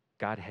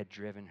God had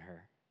driven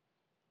her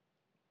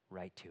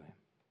right to him.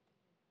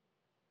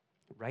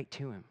 Right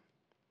to him.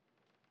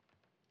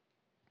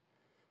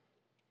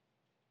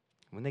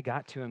 When they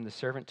got to him, the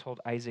servant told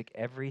Isaac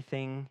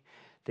everything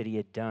that he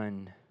had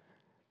done.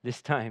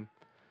 This time,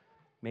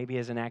 maybe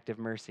as an act of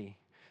mercy,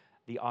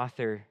 the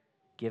author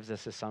gives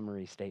us a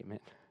summary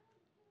statement.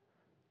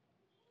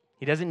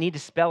 He doesn't need to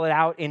spell it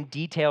out in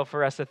detail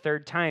for us a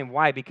third time.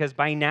 Why? Because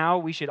by now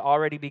we should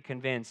already be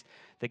convinced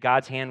that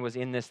God's hand was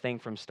in this thing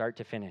from start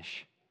to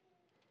finish.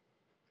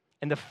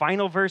 And the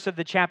final verse of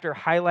the chapter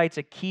highlights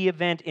a key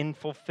event in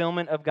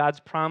fulfillment of God's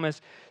promise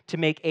to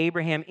make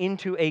Abraham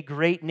into a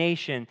great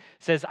nation.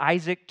 It says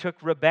Isaac took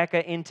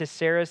Rebekah into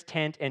Sarah's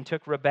tent and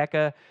took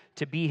Rebekah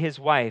to be his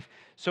wife.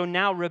 So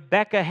now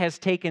Rebekah has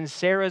taken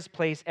Sarah's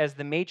place as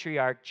the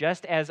matriarch,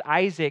 just as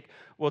Isaac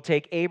will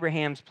take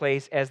Abraham's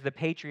place as the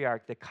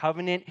patriarch. The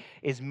covenant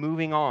is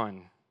moving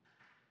on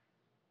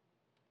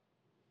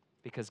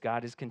because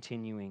God is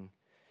continuing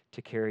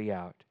to carry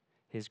out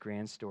his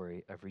grand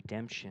story of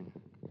redemption.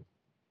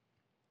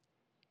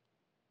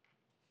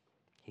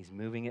 He's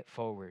moving it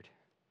forward.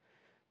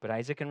 But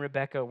Isaac and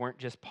Rebekah weren't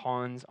just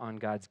pawns on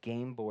God's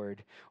game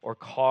board or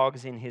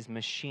cogs in his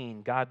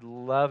machine. God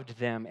loved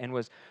them and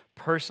was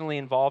personally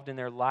involved in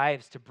their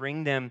lives to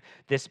bring them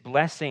this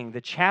blessing.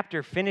 The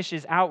chapter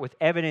finishes out with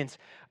evidence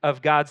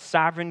of God's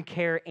sovereign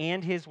care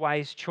and his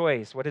wise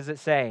choice. What does it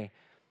say?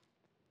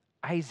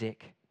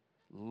 Isaac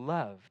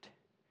loved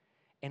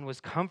and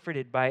was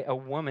comforted by a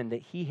woman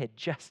that he had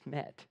just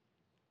met.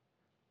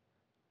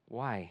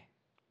 Why?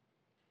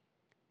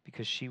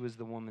 Because she was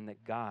the woman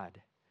that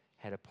God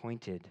had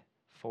appointed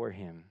for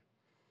him,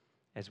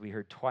 as we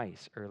heard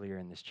twice earlier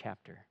in this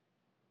chapter.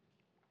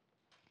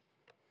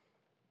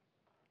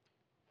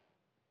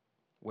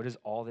 What does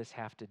all this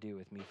have to do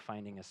with me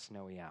finding a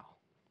snowy owl?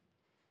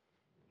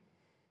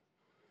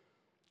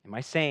 Am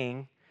I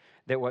saying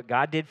that what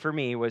God did for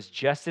me was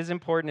just as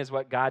important as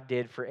what God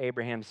did for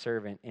Abraham's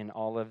servant in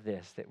all of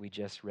this that we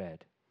just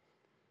read?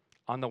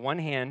 On the one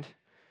hand,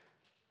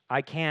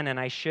 I can and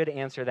I should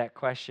answer that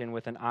question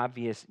with an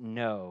obvious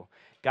no.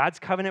 God's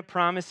covenant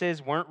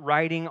promises weren't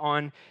riding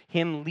on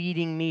him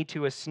leading me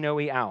to a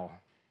snowy owl.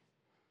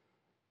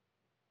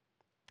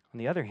 On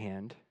the other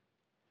hand,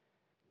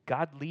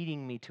 God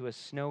leading me to a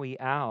snowy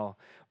owl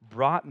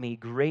brought me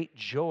great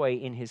joy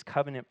in his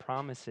covenant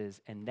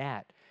promises, and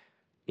that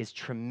is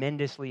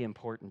tremendously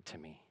important to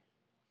me.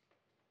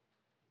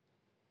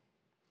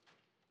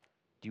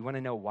 Do you want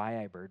to know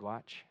why I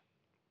birdwatch?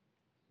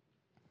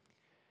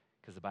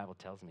 Because the Bible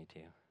tells me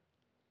to.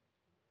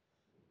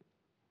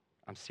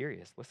 I'm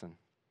serious. Listen.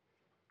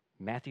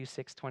 Matthew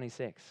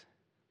 6:26.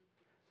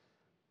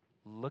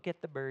 Look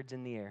at the birds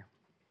in the air.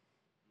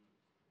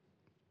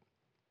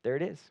 There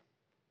it is.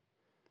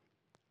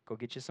 Go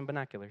get you some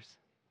binoculars.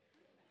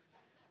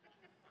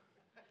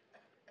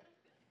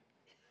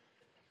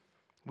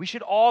 We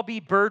should all be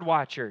bird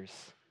watchers.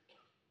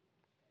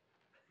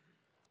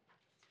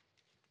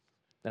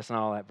 That's not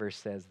all that verse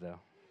says, though.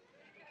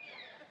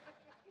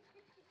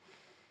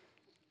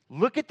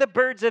 Look at the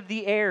birds of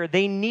the air.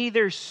 They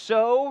neither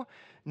sow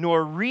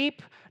nor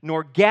reap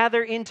nor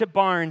gather into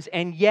barns,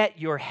 and yet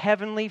your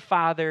heavenly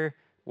Father,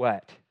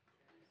 what?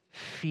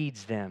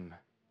 Feeds them.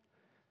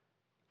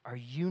 Are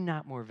you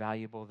not more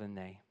valuable than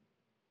they?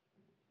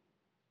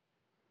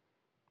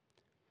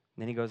 And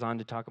then he goes on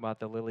to talk about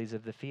the lilies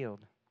of the field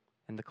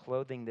and the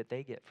clothing that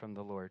they get from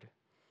the Lord.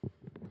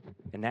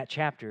 And that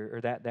chapter,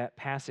 or that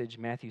passage,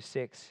 Matthew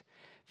 6,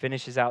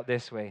 finishes out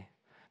this way.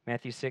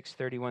 Matthew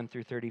 6:31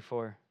 through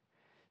 34.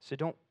 So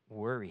don't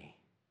worry,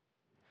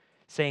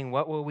 saying,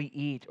 what will we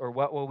eat, or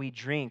what will we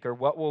drink, or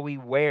what will we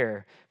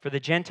wear? For the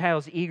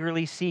Gentiles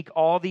eagerly seek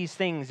all these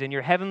things, and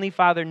your heavenly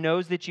Father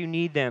knows that you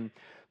need them.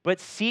 But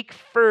seek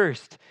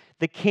first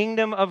the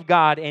kingdom of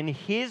God and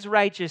his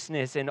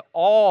righteousness, and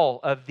all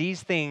of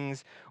these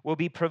things will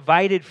be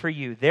provided for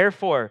you.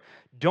 Therefore,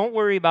 don't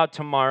worry about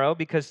tomorrow,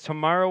 because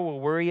tomorrow will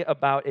worry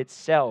about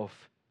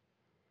itself.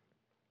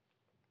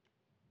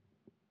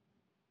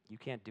 You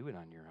can't do it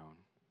on your own.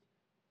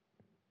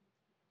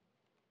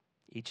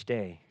 Each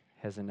day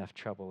has enough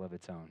trouble of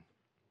its own.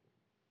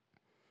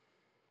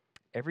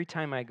 Every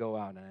time I go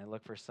out and I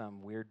look for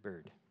some weird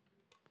bird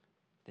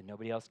that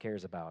nobody else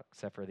cares about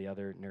except for the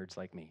other nerds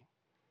like me,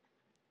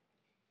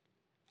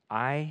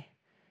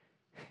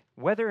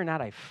 whether or not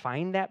I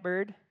find that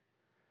bird,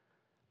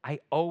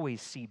 I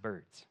always see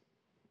birds.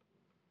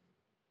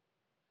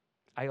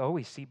 I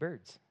always see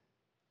birds.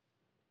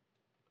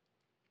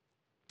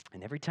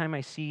 And every time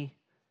I see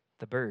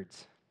the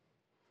birds,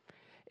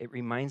 it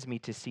reminds me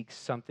to seek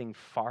something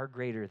far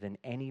greater than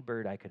any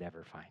bird I could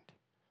ever find.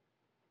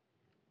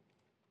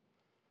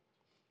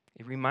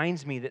 It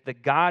reminds me that the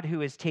God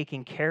who is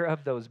taking care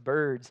of those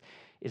birds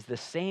is the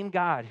same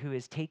God who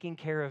is taking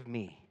care of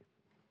me.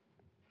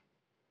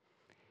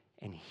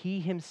 And he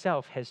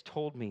himself has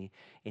told me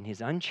in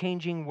his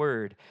unchanging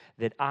word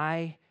that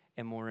I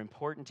am more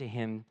important to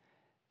him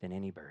than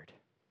any bird.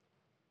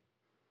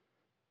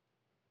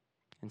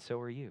 And so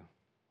are you.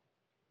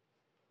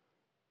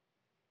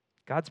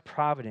 God's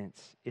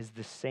providence is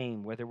the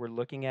same whether we're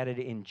looking at it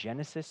in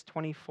Genesis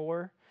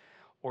 24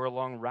 or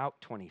along Route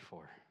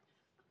 24.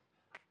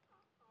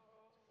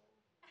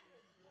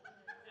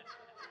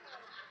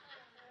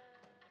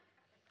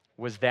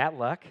 Was that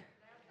luck?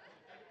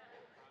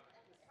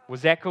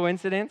 Was that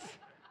coincidence?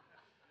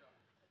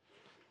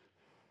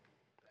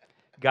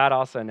 God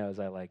also knows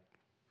I like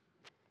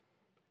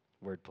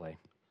wordplay.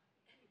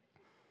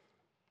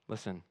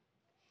 Listen,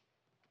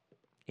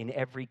 in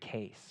every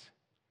case,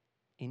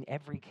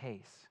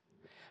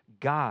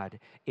 God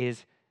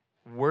is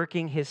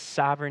working his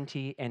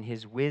sovereignty and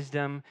his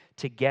wisdom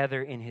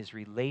together in his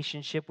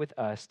relationship with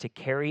us to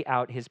carry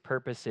out his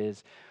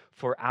purposes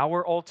for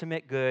our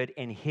ultimate good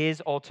and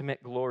his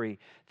ultimate glory.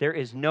 There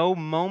is no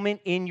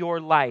moment in your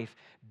life,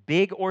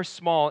 big or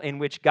small, in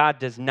which God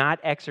does not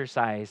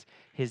exercise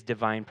his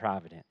divine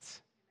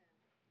providence.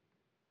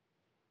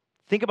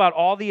 Think about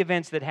all the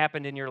events that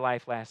happened in your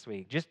life last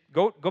week. Just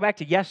go back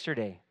to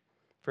yesterday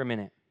for a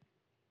minute.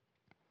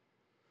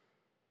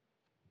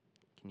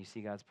 Can you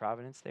see God's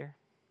providence there?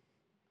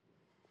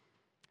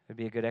 It would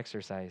be a good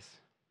exercise.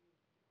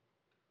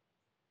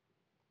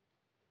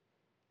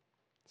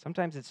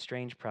 Sometimes it's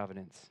strange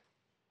providence,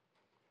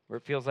 where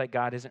it feels like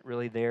God isn't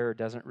really there or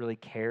doesn't really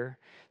care.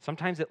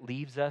 Sometimes it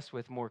leaves us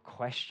with more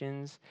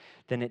questions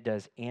than it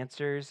does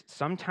answers.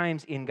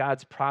 Sometimes in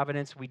God's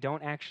providence, we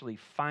don't actually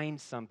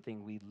find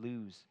something, we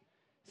lose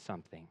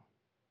something.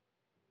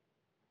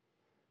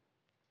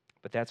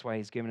 But that's why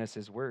he's given us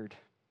his word.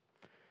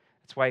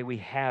 That's why we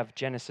have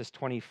Genesis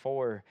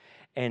 24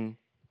 and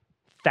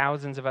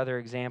thousands of other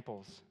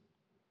examples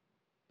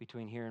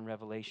between here and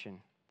Revelation.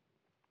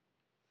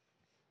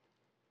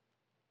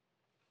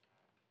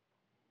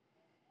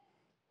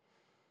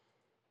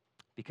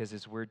 because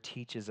his word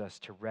teaches us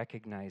to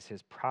recognize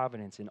his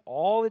providence in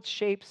all its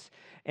shapes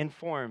and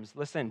forms.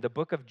 Listen, the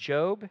book of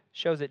Job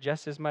shows it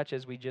just as much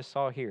as we just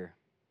saw here.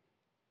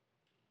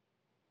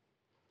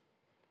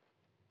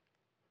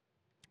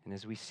 And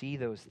as we see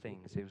those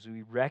things, as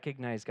we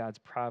recognize God's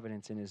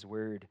providence in his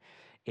word,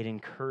 it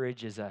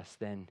encourages us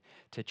then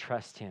to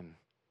trust him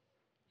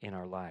in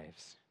our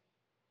lives.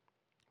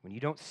 When you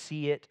don't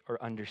see it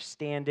or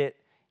understand it,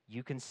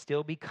 you can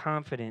still be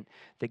confident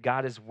that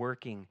God is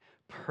working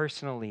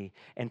personally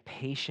and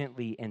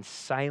patiently and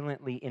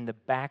silently in the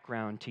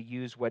background to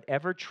use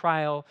whatever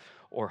trial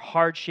or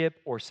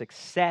hardship or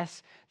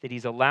success that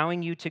he's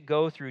allowing you to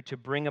go through to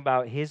bring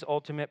about his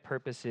ultimate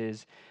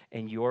purposes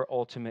and your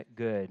ultimate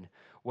good.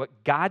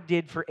 What God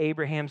did for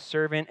Abraham's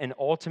servant and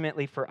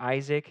ultimately for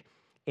Isaac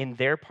in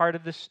their part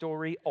of the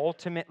story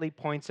ultimately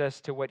points us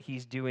to what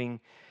he's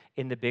doing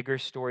in the bigger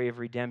story of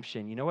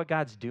redemption. You know what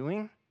God's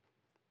doing?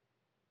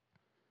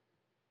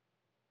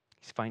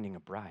 He's finding a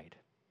bride,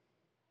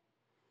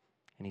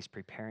 and he's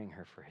preparing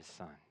her for his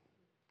son.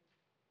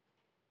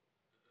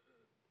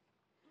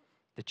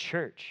 The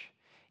church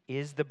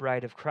is the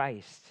bride of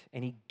Christ,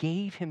 and he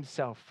gave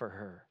himself for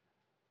her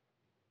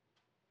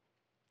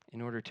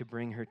in order to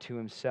bring her to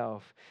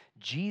himself.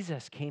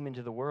 Jesus came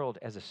into the world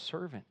as a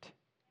servant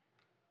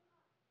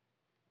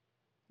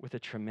with a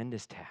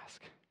tremendous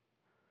task,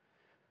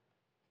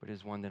 but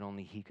is one that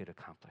only he could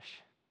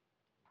accomplish.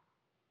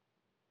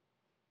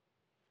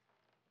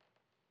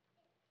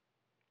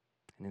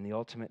 And in the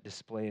ultimate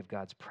display of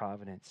God's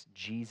providence,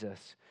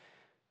 Jesus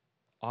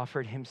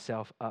offered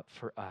himself up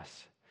for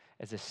us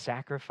as a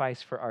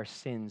sacrifice for our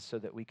sins so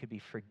that we could be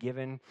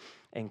forgiven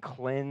and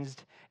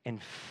cleansed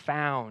and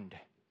found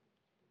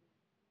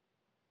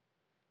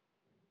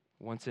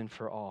once and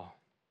for all.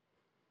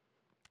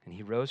 And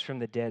he rose from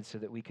the dead so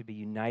that we could be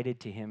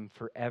united to him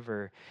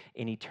forever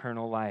in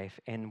eternal life.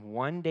 And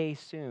one day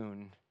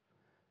soon,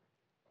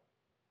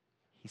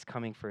 he's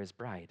coming for his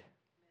bride.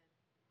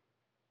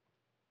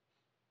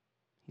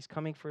 He's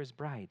coming for his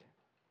bride.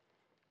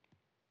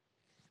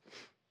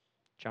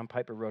 John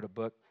Piper wrote a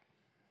book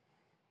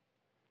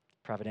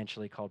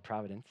providentially called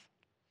Providence.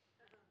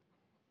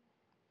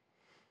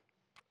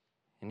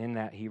 And in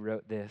that he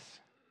wrote this: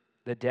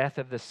 the death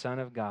of the Son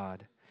of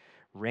God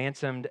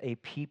ransomed a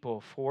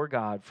people for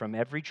God from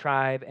every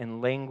tribe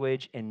and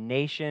language and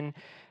nation.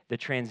 The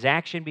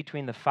transaction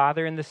between the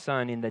Father and the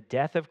Son in the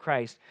death of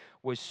Christ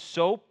was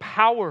so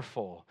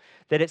powerful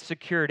that it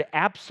secured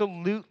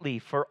absolutely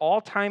for all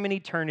time and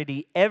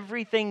eternity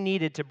everything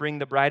needed to bring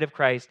the bride of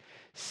Christ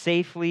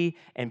safely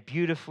and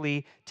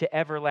beautifully to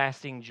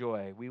everlasting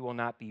joy. We will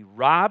not be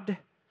robbed.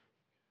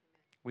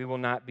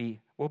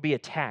 We'll be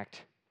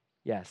attacked,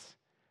 yes,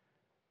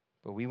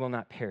 but we will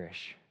not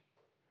perish.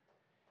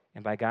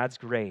 And by God's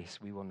grace,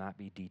 we will not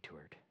be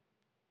detoured.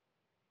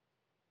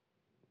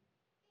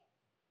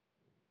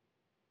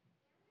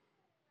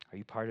 Are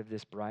you part of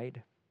this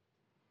bride?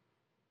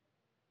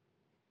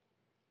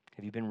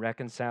 Have you been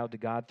reconciled to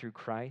God through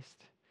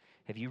Christ?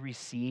 Have you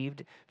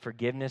received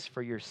forgiveness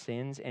for your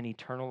sins and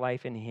eternal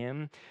life in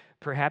him?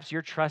 Perhaps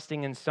you're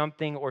trusting in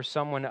something or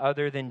someone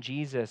other than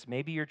Jesus.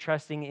 Maybe you're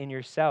trusting in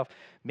yourself.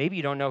 Maybe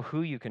you don't know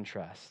who you can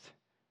trust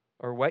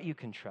or what you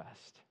can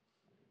trust.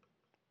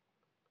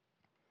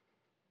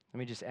 Let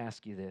me just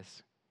ask you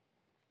this.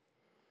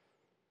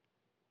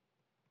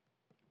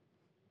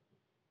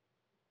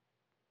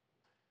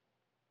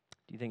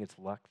 Do you think it's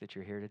luck that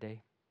you're here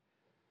today?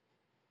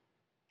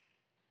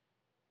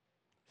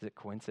 Is it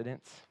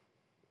coincidence?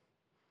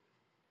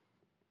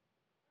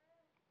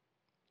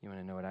 You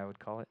want to know what I would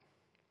call it?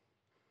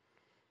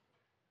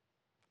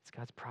 It's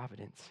God's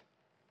providence.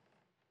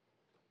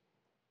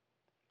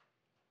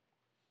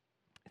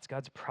 It's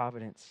God's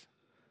providence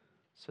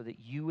so that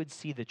you would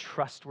see the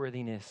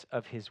trustworthiness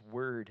of his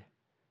word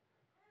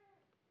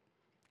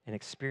and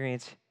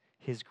experience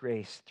his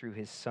grace through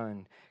his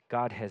Son.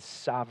 God has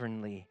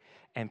sovereignly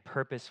and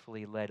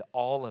purposefully led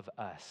all of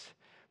us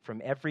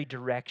from every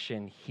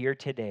direction here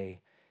today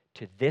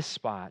to this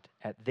spot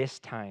at this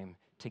time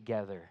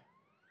together.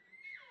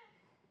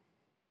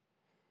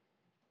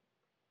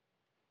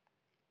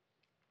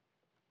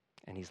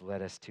 And he's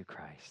led us to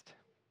Christ,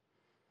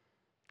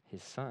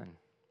 his Son.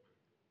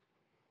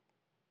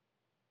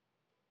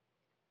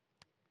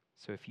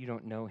 So if you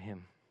don't know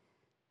him,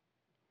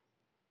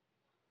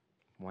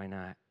 why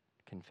not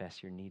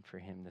confess your need for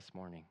him this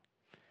morning?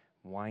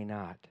 Why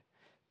not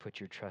put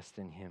your trust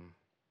in him?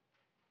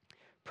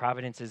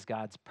 Providence is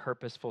God's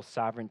purposeful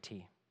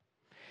sovereignty.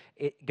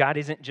 God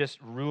isn't just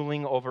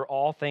ruling over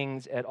all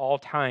things at all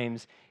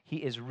times. He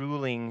is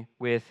ruling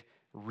with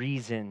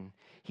reason.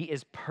 He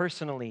is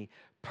personally,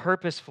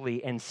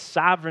 purposefully, and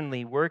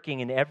sovereignly working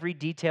in every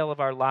detail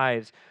of our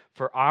lives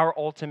for our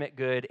ultimate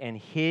good and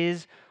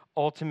his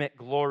ultimate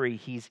glory.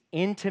 He's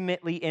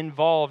intimately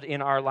involved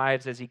in our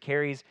lives as he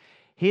carries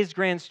his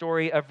grand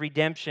story of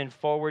redemption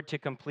forward to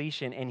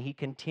completion. And he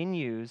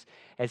continues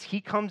as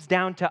he comes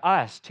down to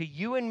us, to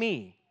you and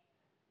me,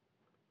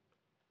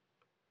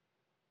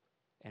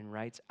 and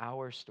writes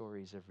our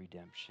stories of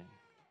redemption.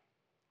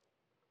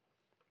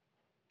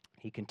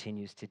 He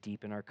continues to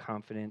deepen our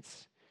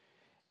confidence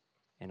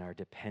and our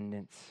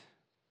dependence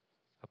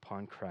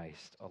upon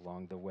Christ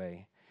along the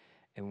way.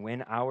 And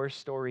when our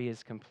story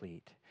is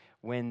complete,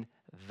 when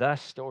the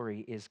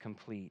story is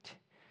complete,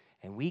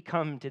 and we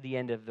come to the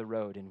end of the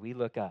road and we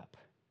look up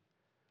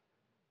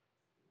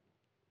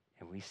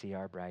and we see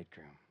our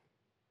bridegroom,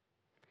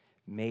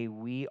 may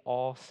we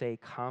all say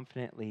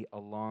confidently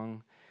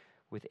along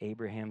with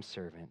Abraham's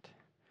servant,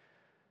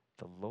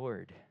 the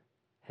Lord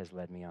has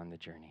led me on the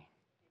journey.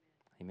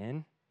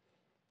 Amen?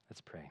 Let's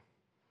pray.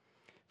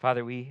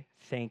 Father, we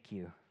thank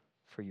you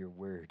for your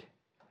word.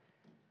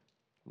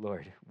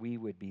 Lord, we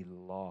would be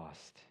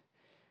lost,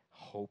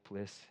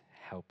 hopeless,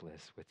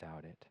 helpless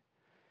without it.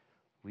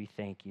 We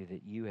thank you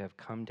that you have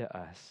come to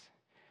us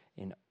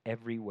in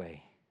every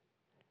way,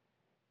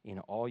 in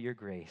all your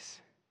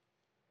grace,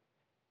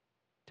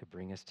 to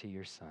bring us to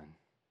your Son.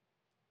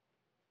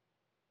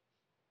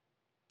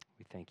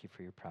 We thank you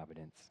for your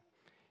providence.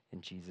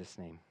 In Jesus'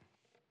 name,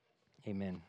 amen.